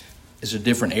sermons. It's a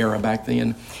different era back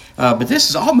then. But this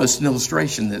is almost an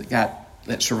illustration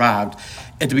that survived.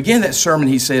 At the beginning of that sermon,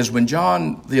 he says, when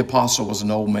John the Apostle was an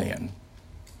old man,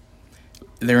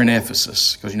 there in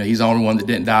Ephesus, because he's the only one that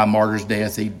didn't die a martyr's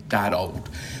death. He died old.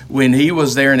 When he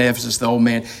was there in Ephesus, the old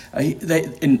man,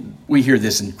 and we hear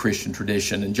this in Christian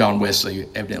tradition, and John Wesley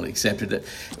evidently accepted it.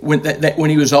 When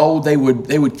he was old, they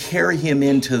would carry him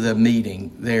into the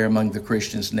meeting there among the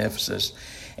Christians in Ephesus,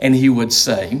 and he would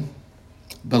say,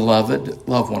 "Beloved,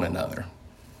 love one another."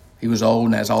 He was old,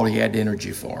 and that's all he had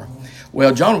energy for.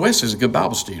 Well, John Wesley is a good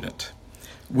Bible student.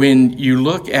 When you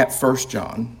look at 1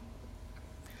 John,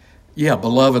 yeah,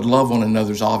 beloved, love one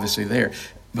another is obviously there.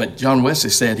 But John Wesley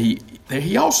said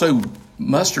he also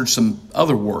mustered some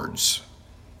other words.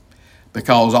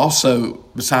 Because also,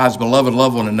 besides beloved,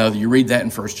 love one another, you read that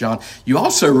in 1 John. You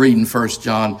also read in 1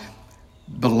 John,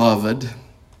 beloved,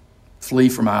 flee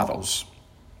from idols.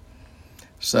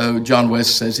 So John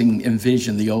Wesley says he can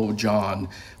envision the old John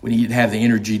when he didn't have the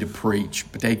energy to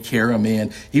preach, but they'd carry him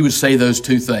in. He would say those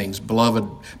two things, beloved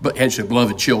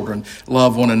children,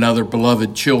 love one another,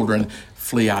 beloved children,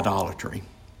 flee idolatry.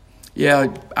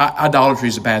 Yeah, idolatry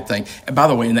is a bad thing. And by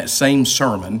the way, in that same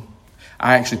sermon,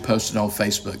 I actually posted on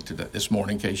Facebook this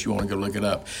morning in case you want to go look it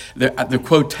up.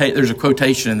 There's a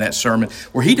quotation in that sermon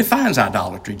where he defines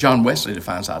idolatry. John Wesley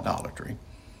defines idolatry.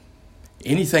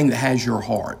 Anything that has your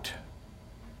heart,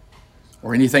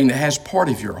 or anything that has part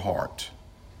of your heart,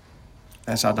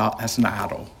 that's an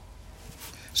idol.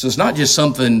 So it's not just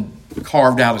something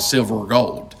carved out of silver or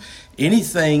gold.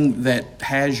 Anything that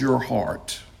has your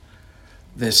heart,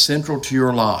 that's central to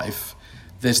your life,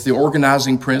 that's the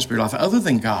organizing principle of your life, other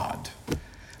than God,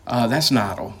 that's an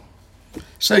idol.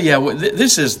 So yeah,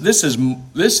 this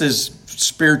is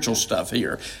spiritual stuff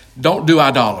here. Don't do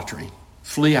idolatry.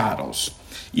 Flee idols.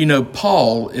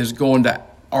 Paul is going to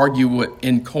argue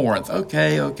in Corinth.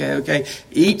 Okay.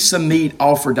 Eat some meat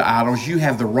offered to idols. You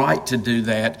have the right to do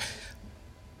that.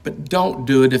 But don't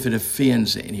do it if it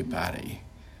offends anybody.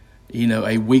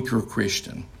 A weaker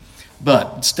Christian.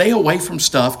 But stay away from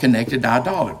stuff connected to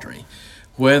idolatry.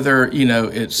 Whether,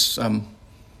 it's... I'll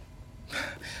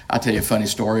tell you a funny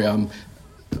story.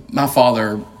 My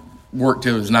father worked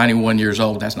till he was 91 years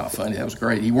old. That's not funny. That was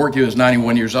great. He worked till he was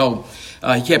 91 years old.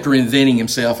 He kept reinventing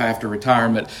himself after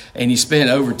retirement, and he spent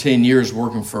over 10 years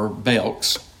working for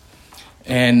Belk's.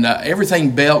 And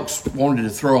everything Belk's wanted to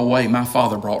throw away, my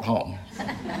father brought home.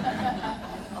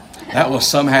 That was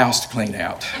some house to clean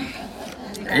out.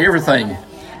 Everything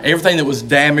that was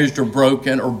damaged or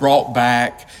broken or brought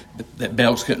back that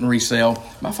Belk's couldn't resell,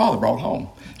 my father brought home.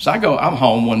 So I'm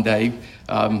home one day.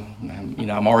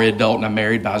 I'm already adult and I'm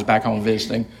married, but I was back home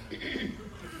visiting.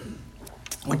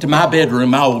 Went to my bedroom,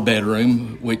 my old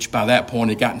bedroom, which by that point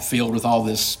had gotten filled with all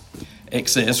this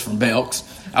excess from Belk's.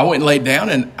 I went and laid down,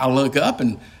 and I look up,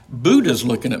 and Buddha's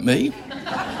looking at me.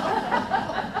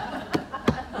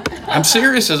 I'm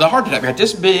serious as a heart attack. I got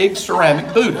this big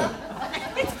ceramic Buddha.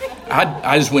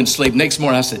 I just went to sleep. Next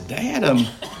morning, I said, Dad,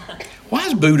 why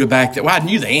is Buddha back there? Well, I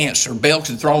knew the answer. Belk's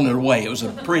had thrown it away. It was a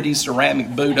pretty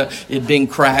ceramic Buddha. It had been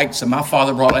cracked, so my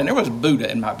father brought it in. There was a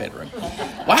Buddha in my bedroom.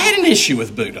 Well, I had an issue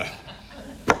with Buddha.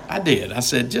 I did. I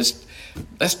said,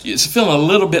 it's feeling a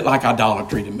little bit like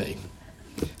idolatry to me.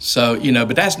 So,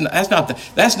 but that's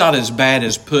not as bad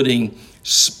as putting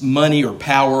money or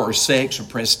power or sex or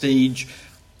prestige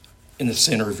in the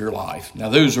center of your life. Now,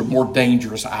 those are more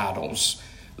dangerous idols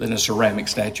than a ceramic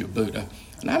statue of Buddha.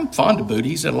 And I'm fond of Buddha.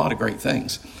 He said a lot of great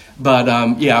things. But,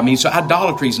 so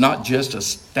idolatry is not just a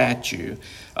statue.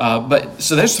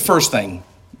 So that's the first thing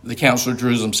the Council of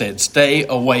Jerusalem said. Stay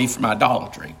away from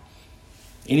idolatry.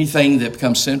 Anything that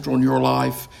becomes central in your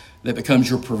life, that becomes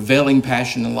your prevailing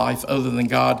passion in life other than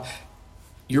God,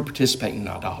 you're participating in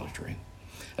idolatry.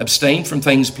 Abstain from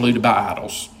things polluted by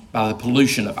idols, by the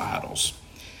pollution of idols.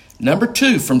 Number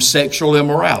 2, from sexual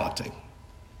immorality.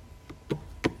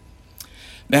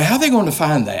 Now, how are they going to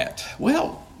find that?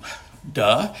 Well,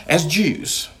 as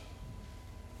Jews.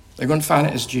 They're going to find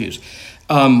it as Jews.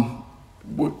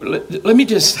 Let me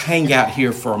just hang out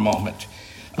here for a moment.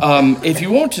 If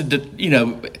you want to,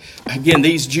 again,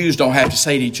 these Jews don't have to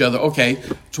say to each other, okay,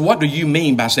 so what do you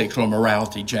mean by sexual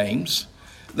immorality, James?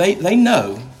 They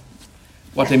know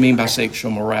what they mean by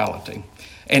sexual morality.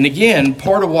 And again,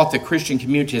 part of what the Christian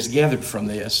community has gathered from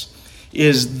this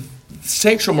is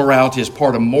sexual morality is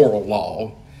part of moral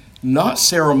law, not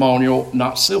ceremonial,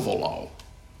 not civil law.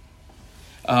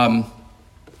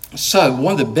 So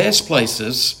one of the best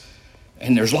places,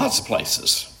 and there's lots of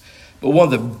places, but one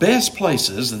of the best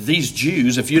places that these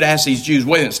Jews, if you'd ask these Jews,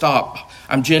 wait a minute, stop,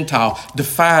 I'm Gentile,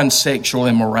 define sexual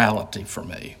immorality for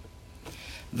me.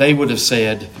 They would have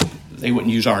said, they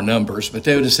wouldn't use our numbers, but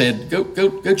they would have said,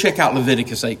 go check out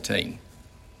Leviticus 18.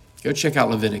 Go check out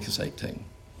Leviticus 18.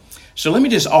 So let me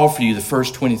just offer you the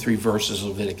first 23 verses of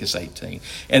Leviticus 18.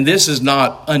 And this is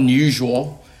not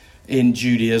unusual in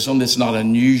Judaism. This is not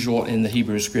unusual in the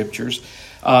Hebrew Scriptures.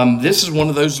 This is one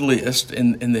of those lists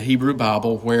in the Hebrew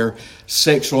Bible where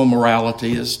sexual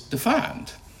immorality is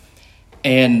defined.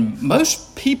 And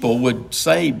most people would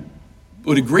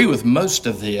agree with most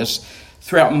of this.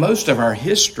 Throughout most of our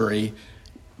history,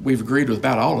 we've agreed with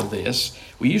about all of this.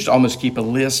 We used to almost keep a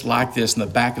list like this in the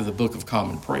back of the Book of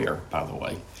Common Prayer, by the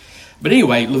way. But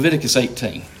anyway, Leviticus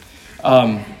 18.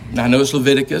 Now, I know it's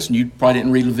Leviticus, and you probably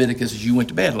didn't read Leviticus as you went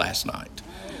to bed last night.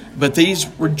 But these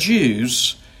were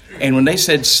Jews, and when they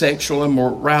said sexual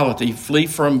immorality, flee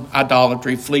from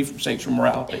idolatry, flee from sexual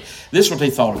immorality, this is what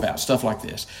they thought about, stuff like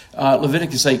this.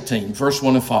 Leviticus 18, verse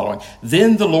 1 and following.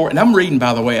 Then the Lord, and I'm reading,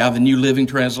 by the way, out of the New Living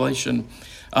Translation,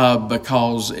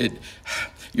 because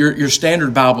your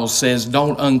standard Bible says,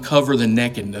 don't uncover the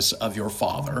nakedness of your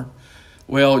father.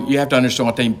 Well, you have to understand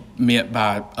what they meant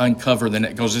by uncover the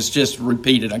nakedness, because it's just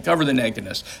repeated. Uncover the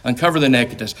nakedness, uncover the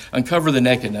nakedness, uncover the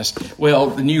nakedness. Well,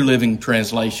 the New Living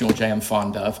Translation, which I am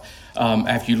fond of,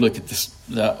 after you look at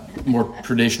the more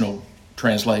traditional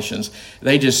translations,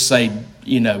 they just say,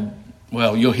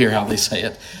 well, you'll hear how they say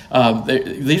it.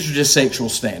 These are just sexual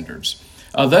standards.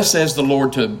 Thus says the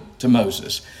Lord to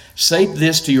Moses, say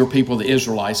this to your people, the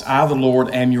Israelites, I, the Lord,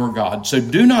 am your God. So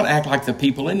do not act like the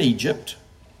people in Egypt,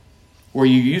 where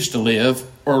you used to live,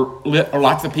 or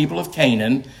like the people of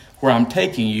Canaan, where I'm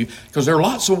taking you, because there are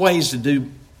lots of ways to do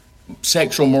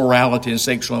sexual morality and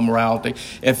sexual immorality.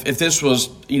 If this was,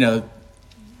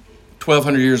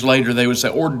 1,200 years later, they would say,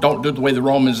 or don't do it the way the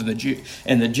Romans and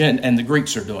the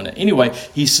Greeks are doing it. Anyway,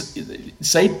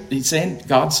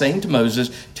 God's saying to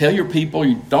Moses, tell your people,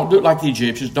 you don't do it like the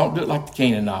Egyptians, don't do it like the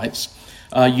Canaanites.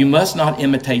 You must not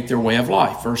imitate their way of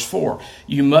life. Verse 4,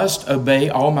 you must obey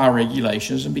all my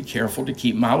regulations and be careful to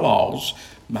keep my laws,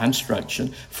 my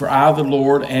instruction. For I, the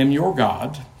Lord, am your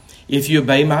God. If you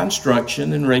obey my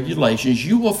instruction and regulations,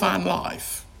 you will find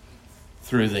life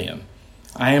through them.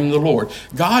 I am the Lord.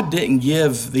 God didn't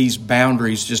give these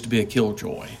boundaries just to be a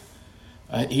killjoy.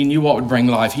 He knew what would bring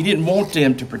life. He didn't want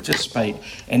them to participate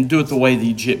and do it the way the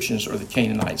Egyptians or the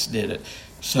Canaanites did it.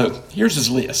 So here's his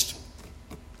list.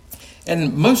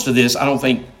 And most of this, I don't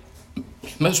think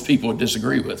most people would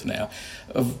disagree with now.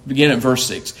 Begin at verse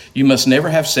 6. You must never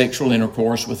have sexual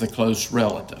intercourse with a close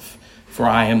relative, for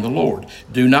I am the Lord.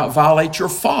 Do not violate your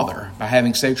father by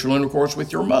having sexual intercourse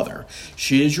with your mother.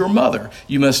 She is your mother.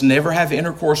 You must never have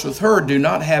intercourse with her. Do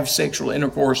not have sexual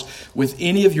intercourse with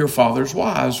any of your father's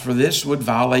wives, for this would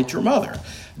violate your mother.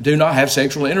 Do not have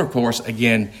sexual intercourse.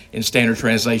 Again, in standard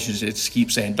translations, it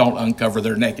keeps saying, don't uncover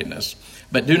their nakedness.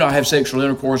 But do not have sexual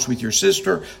intercourse with your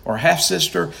sister or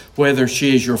half-sister, whether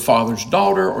she is your father's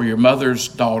daughter or your mother's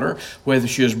daughter, whether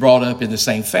she is brought up in the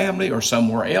same family or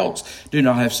somewhere else. Do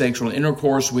not have sexual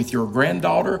intercourse with your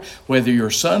granddaughter, whether your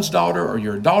son's daughter or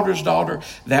your daughter's daughter.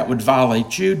 That would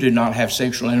violate you. Do not have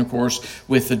sexual intercourse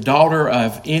with the daughter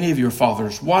of any of your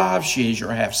father's wives. She is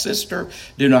your half-sister.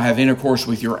 Do not have intercourse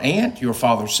with your aunt, your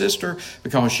father's sister,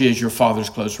 because she is your father's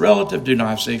close relative. Do not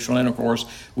have sexual intercourse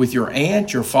with your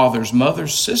aunt, your father's mother's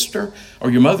sister,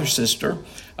 or your mother's sister,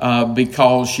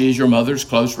 because she is your mother's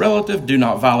close relative. Do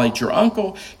not violate your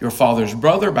uncle, your father's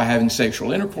brother, by having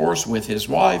sexual intercourse with his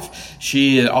wife.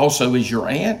 She also is your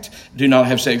aunt. Do not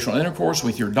have sexual intercourse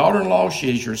with your daughter-in-law. She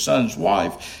is your son's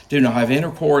wife. Do not have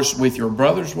intercourse with your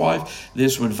brother's wife.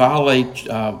 This would violate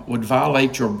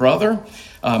your brother.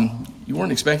 You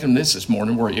weren't expecting this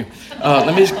morning, were you?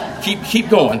 Let me just keep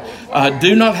going.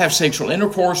 Do not have sexual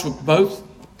intercourse with both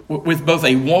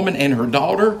a woman and her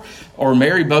daughter, or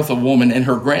marry both a woman and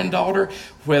her granddaughter,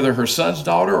 whether her son's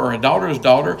daughter or a daughter's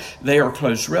daughter. They are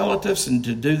close relatives, and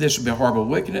to do this would be a horrible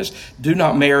wickedness. Do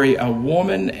not marry a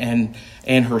woman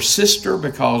and her sister,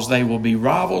 because they will be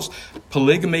rivals.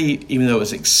 Polygamy, even though it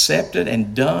was accepted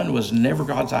and done, was never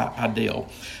God's ideal.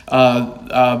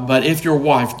 But if your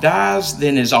wife dies,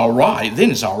 then it's all right,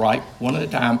 one at a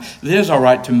time, then it's all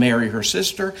right to marry her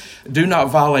sister. Do not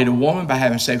violate a woman by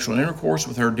having sexual intercourse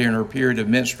with her during her period of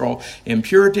menstrual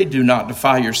impurity. Do not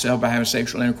defile yourself by having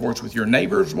sexual intercourse with your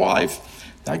neighbor's wife.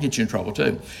 That'll get you in trouble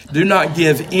too. Do not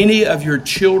give any of your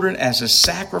children as a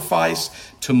sacrifice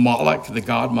to Moloch, the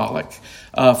god Moloch.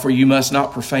 For you must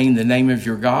not profane the name of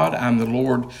your God. I am the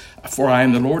Lord. For I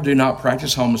am the Lord. Do not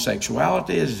practice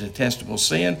homosexuality. It is a detestable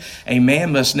sin. A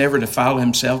man must never defile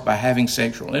himself by having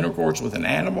sexual intercourse with an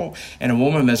animal, and a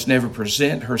woman must never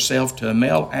present herself to a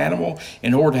male animal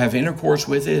in order to have intercourse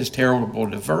with it. It is terrible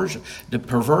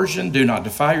perversion. Do not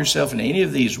defile yourself in any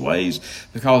of these ways,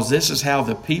 because this is how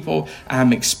the people I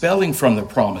am expelling from the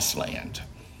promised land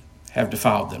have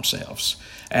defiled themselves.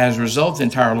 As a result, the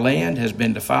entire land has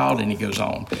been defiled, and he goes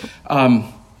on.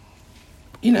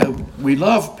 We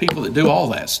love people that do all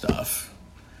that stuff.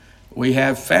 We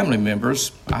have family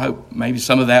members, I hope maybe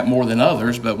some of that more than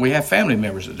others, but we have family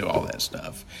members that do all that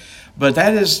stuff. But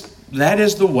that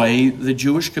is the way the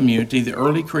Jewish community, the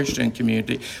early Christian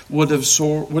community, would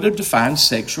have defined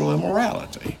sexual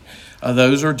immorality.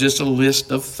 Those are just a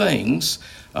list of things,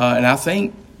 and I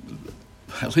think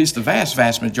at least the vast,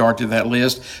 vast majority of that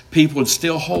list, people would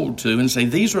still hold to and say,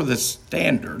 these are the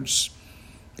standards.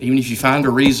 Even if you find a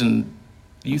reason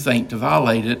you think to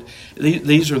violate it,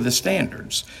 these are the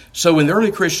standards. So when the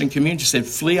early Christian community said,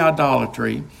 flee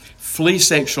idolatry, flee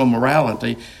sexual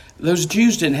immorality, those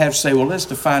Jews didn't have to say, well, let's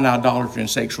define idolatry and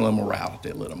sexual immorality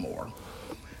a little more.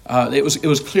 It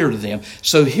was clear to them.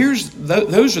 So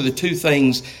those are the two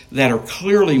things that are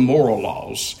clearly moral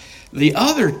laws.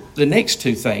 The next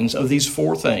two things of these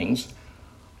four things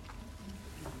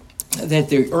that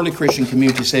the early Christian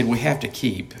community said we have to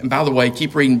keep. And by the way,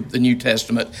 keep reading the New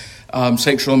Testament.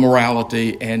 Sexual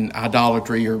immorality and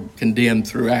idolatry are condemned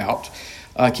throughout.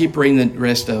 Keep reading the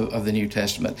rest of the New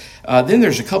Testament. Then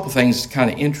there's a couple things that's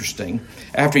kind of interesting.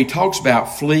 After he talks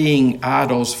about fleeing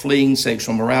idols, fleeing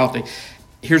sexual immorality,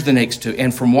 here's the next two.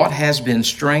 And from what has been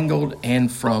strangled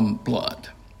and from blood.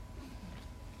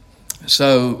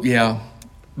 So,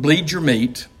 bleed your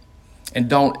meat and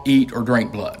don't eat or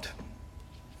drink blood.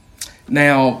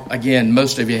 Now, again,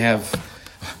 most of you have,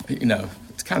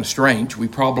 it's kind of strange. We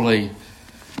probably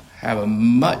have a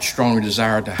much stronger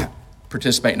desire to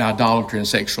participate in idolatry and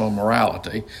sexual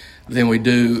immorality than we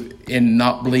do in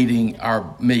not bleeding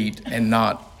our meat and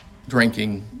not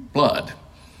drinking blood.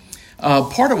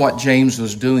 Part of what James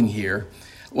was doing here,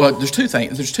 well, there's two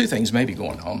things maybe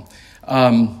going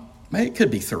on. Maybe it could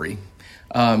be three.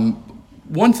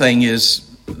 One thing is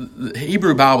the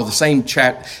Hebrew Bible, the same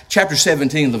chapter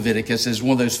 17 of Leviticus is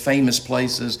one of those famous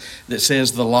places that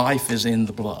says the life is in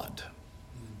the blood.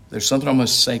 There's something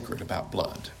almost sacred about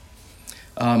blood.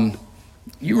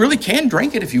 You really can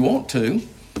drink it if you want to.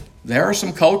 There are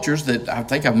some cultures that I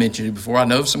think I've mentioned it before. I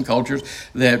know of some cultures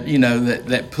that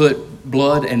that put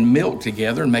blood and milk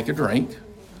together and make a drink.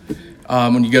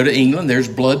 When you go to England, there's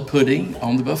blood pudding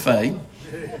on the buffet.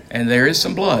 And there is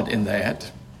some blood in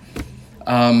that.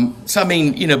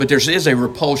 But there is a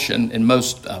repulsion in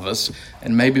most of us,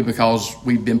 and maybe because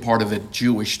we've been part of a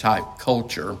Jewish-type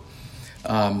culture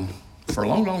for a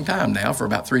long, long time now, for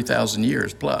about 3,000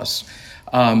 years plus.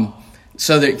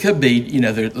 So there could be,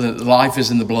 the life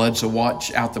is in the blood, so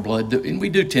watch out the blood. And we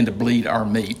do tend to bleed our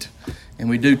meat, and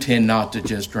we do tend not to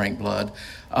just drink blood.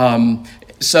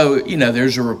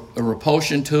 There's a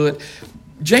repulsion to it.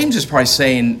 James is probably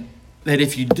saying that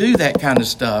if you do that kind of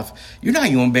stuff, you're not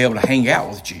going to be able to hang out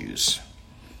with Jews.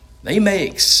 They may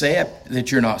accept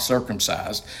that you're not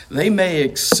circumcised. They may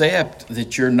accept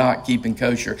that you're not keeping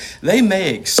kosher. They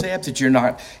may accept that you're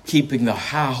not keeping the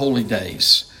high holy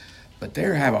days. But they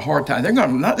have a hard time. They're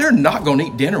not going to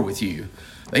eat dinner with you.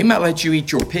 They might let you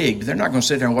eat your pig, but they're not going to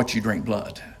sit there and watch you drink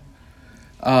blood.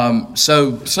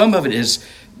 So some of this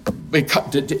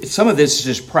is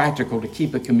just practical to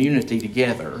keep a community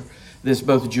together that's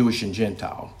both Jewish and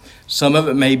Gentile. Some of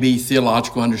it may be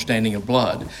theological understanding of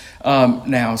blood.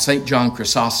 Now, St. John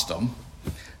Chrysostom,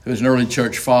 who was an early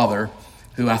church father,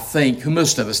 who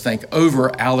most of us think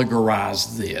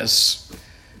over-allegorized this,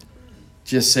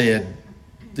 just said,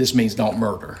 this means don't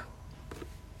murder.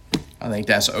 I think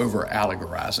that's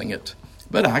over-allegorizing it,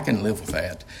 but I can live with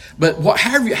that. But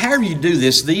however you do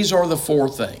this, these are the four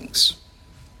things.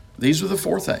 These are the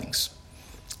four things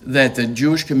that the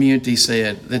Jewish community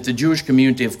said, that the Jewish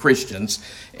community of Christians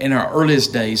in our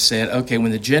earliest days said, okay,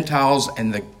 when the Gentiles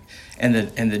and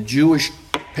the Jewish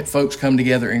folks come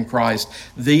together in Christ,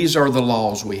 these are the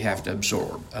laws we have to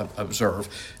observe.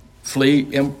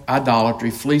 Flee idolatry,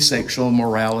 flee sexual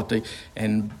immorality,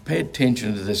 and pay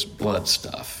attention to this blood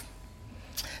stuff.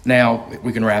 Now,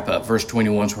 we can wrap up. Verse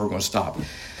 21 is where we're going to stop.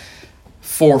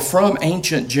 For from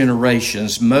ancient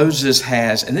generations, Moses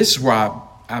has, and this is where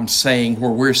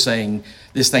we're saying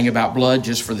this thing about blood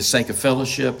just for the sake of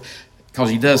fellowship, because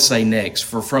he does say next,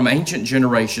 for from ancient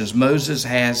generations, Moses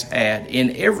has had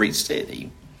in every city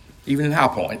even in High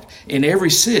Point, in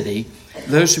every city,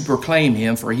 those who proclaim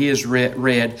him, for he is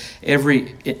read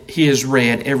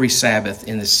every Sabbath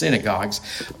in the synagogues.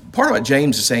 Part of what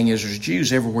James is saying is there's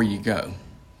Jews everywhere you go,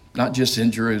 not just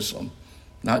in Jerusalem,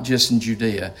 not just in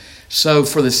Judea. So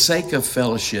for the sake of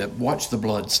fellowship, watch the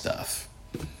blood stuff.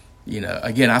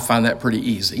 Again, I find that pretty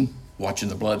easy, watching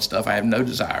the blood stuff. I have no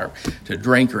desire to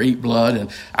drink or eat blood, and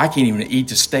I can't even eat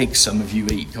the steak some of you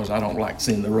eat because I don't like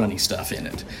seeing the runny stuff in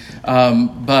it.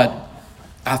 But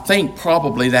I think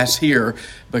probably that's here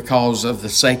because of the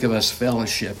sake of us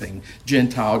fellowshipping,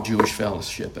 Gentile Jewish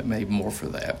fellowship. It may be more for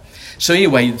that. So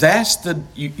anyway, that's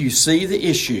you see the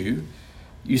issue.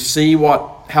 You see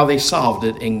how they solved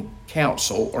it in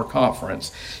council or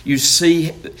conference. You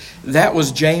see that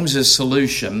was James's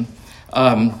solution.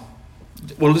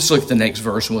 Well, let's look at the next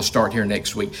verse, and we'll start here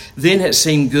next week. Then it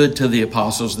seemed good to the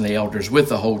apostles and the elders with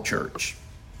the whole church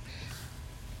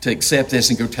to accept this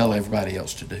and go tell everybody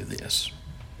else to do this.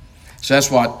 So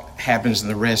that's what happens in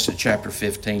the rest of chapter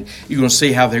 15. You're going to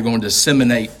see how they're going to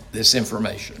disseminate this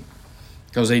information,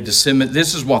 because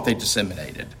this is what they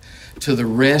disseminated to the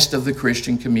rest of the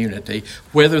Christian community,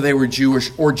 whether they were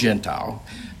Jewish or Gentile.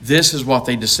 This is what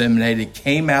they disseminated,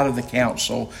 came out of the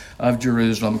Council of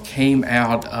Jerusalem, came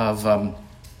out of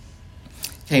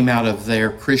their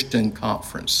Christian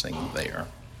conferencing there.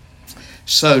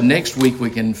 So next week we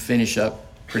can finish up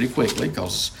pretty quickly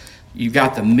because you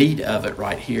got the meat of it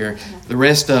right here. The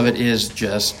rest of it is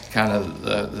just kind of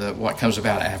the what comes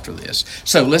about after this.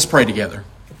 So let's pray together.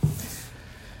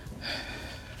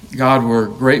 God, we're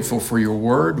grateful for your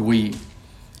word. We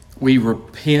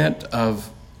repent of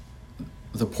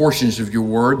the portions of your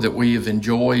word that we have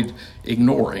enjoyed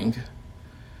ignoring.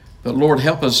 But Lord,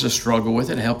 help us to struggle with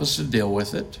it. Help us to deal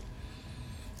with it.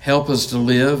 Help us to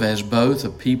live as both a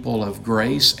people of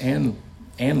grace and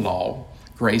law,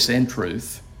 grace and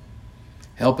truth.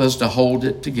 Help us to hold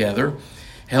it together.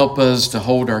 Help us to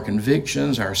hold our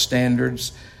convictions, our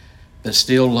standards, but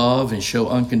still love and show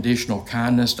unconditional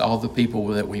kindness to all the people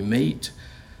that we meet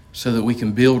so that we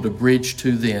can build a bridge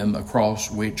to them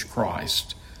across which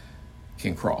Christ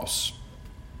can cross.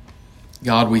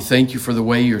 God, we thank you for the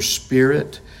way your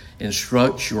Spirit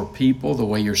instructs your people, the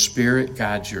way your Spirit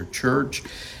guides your church.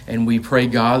 And we pray,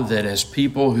 God, that as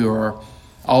people who are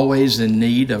always in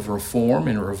need of reform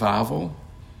and revival,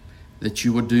 that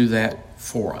you will do that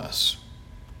for us.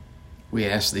 We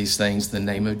ask these things in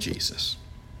the name of Jesus.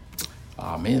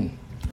 Amen.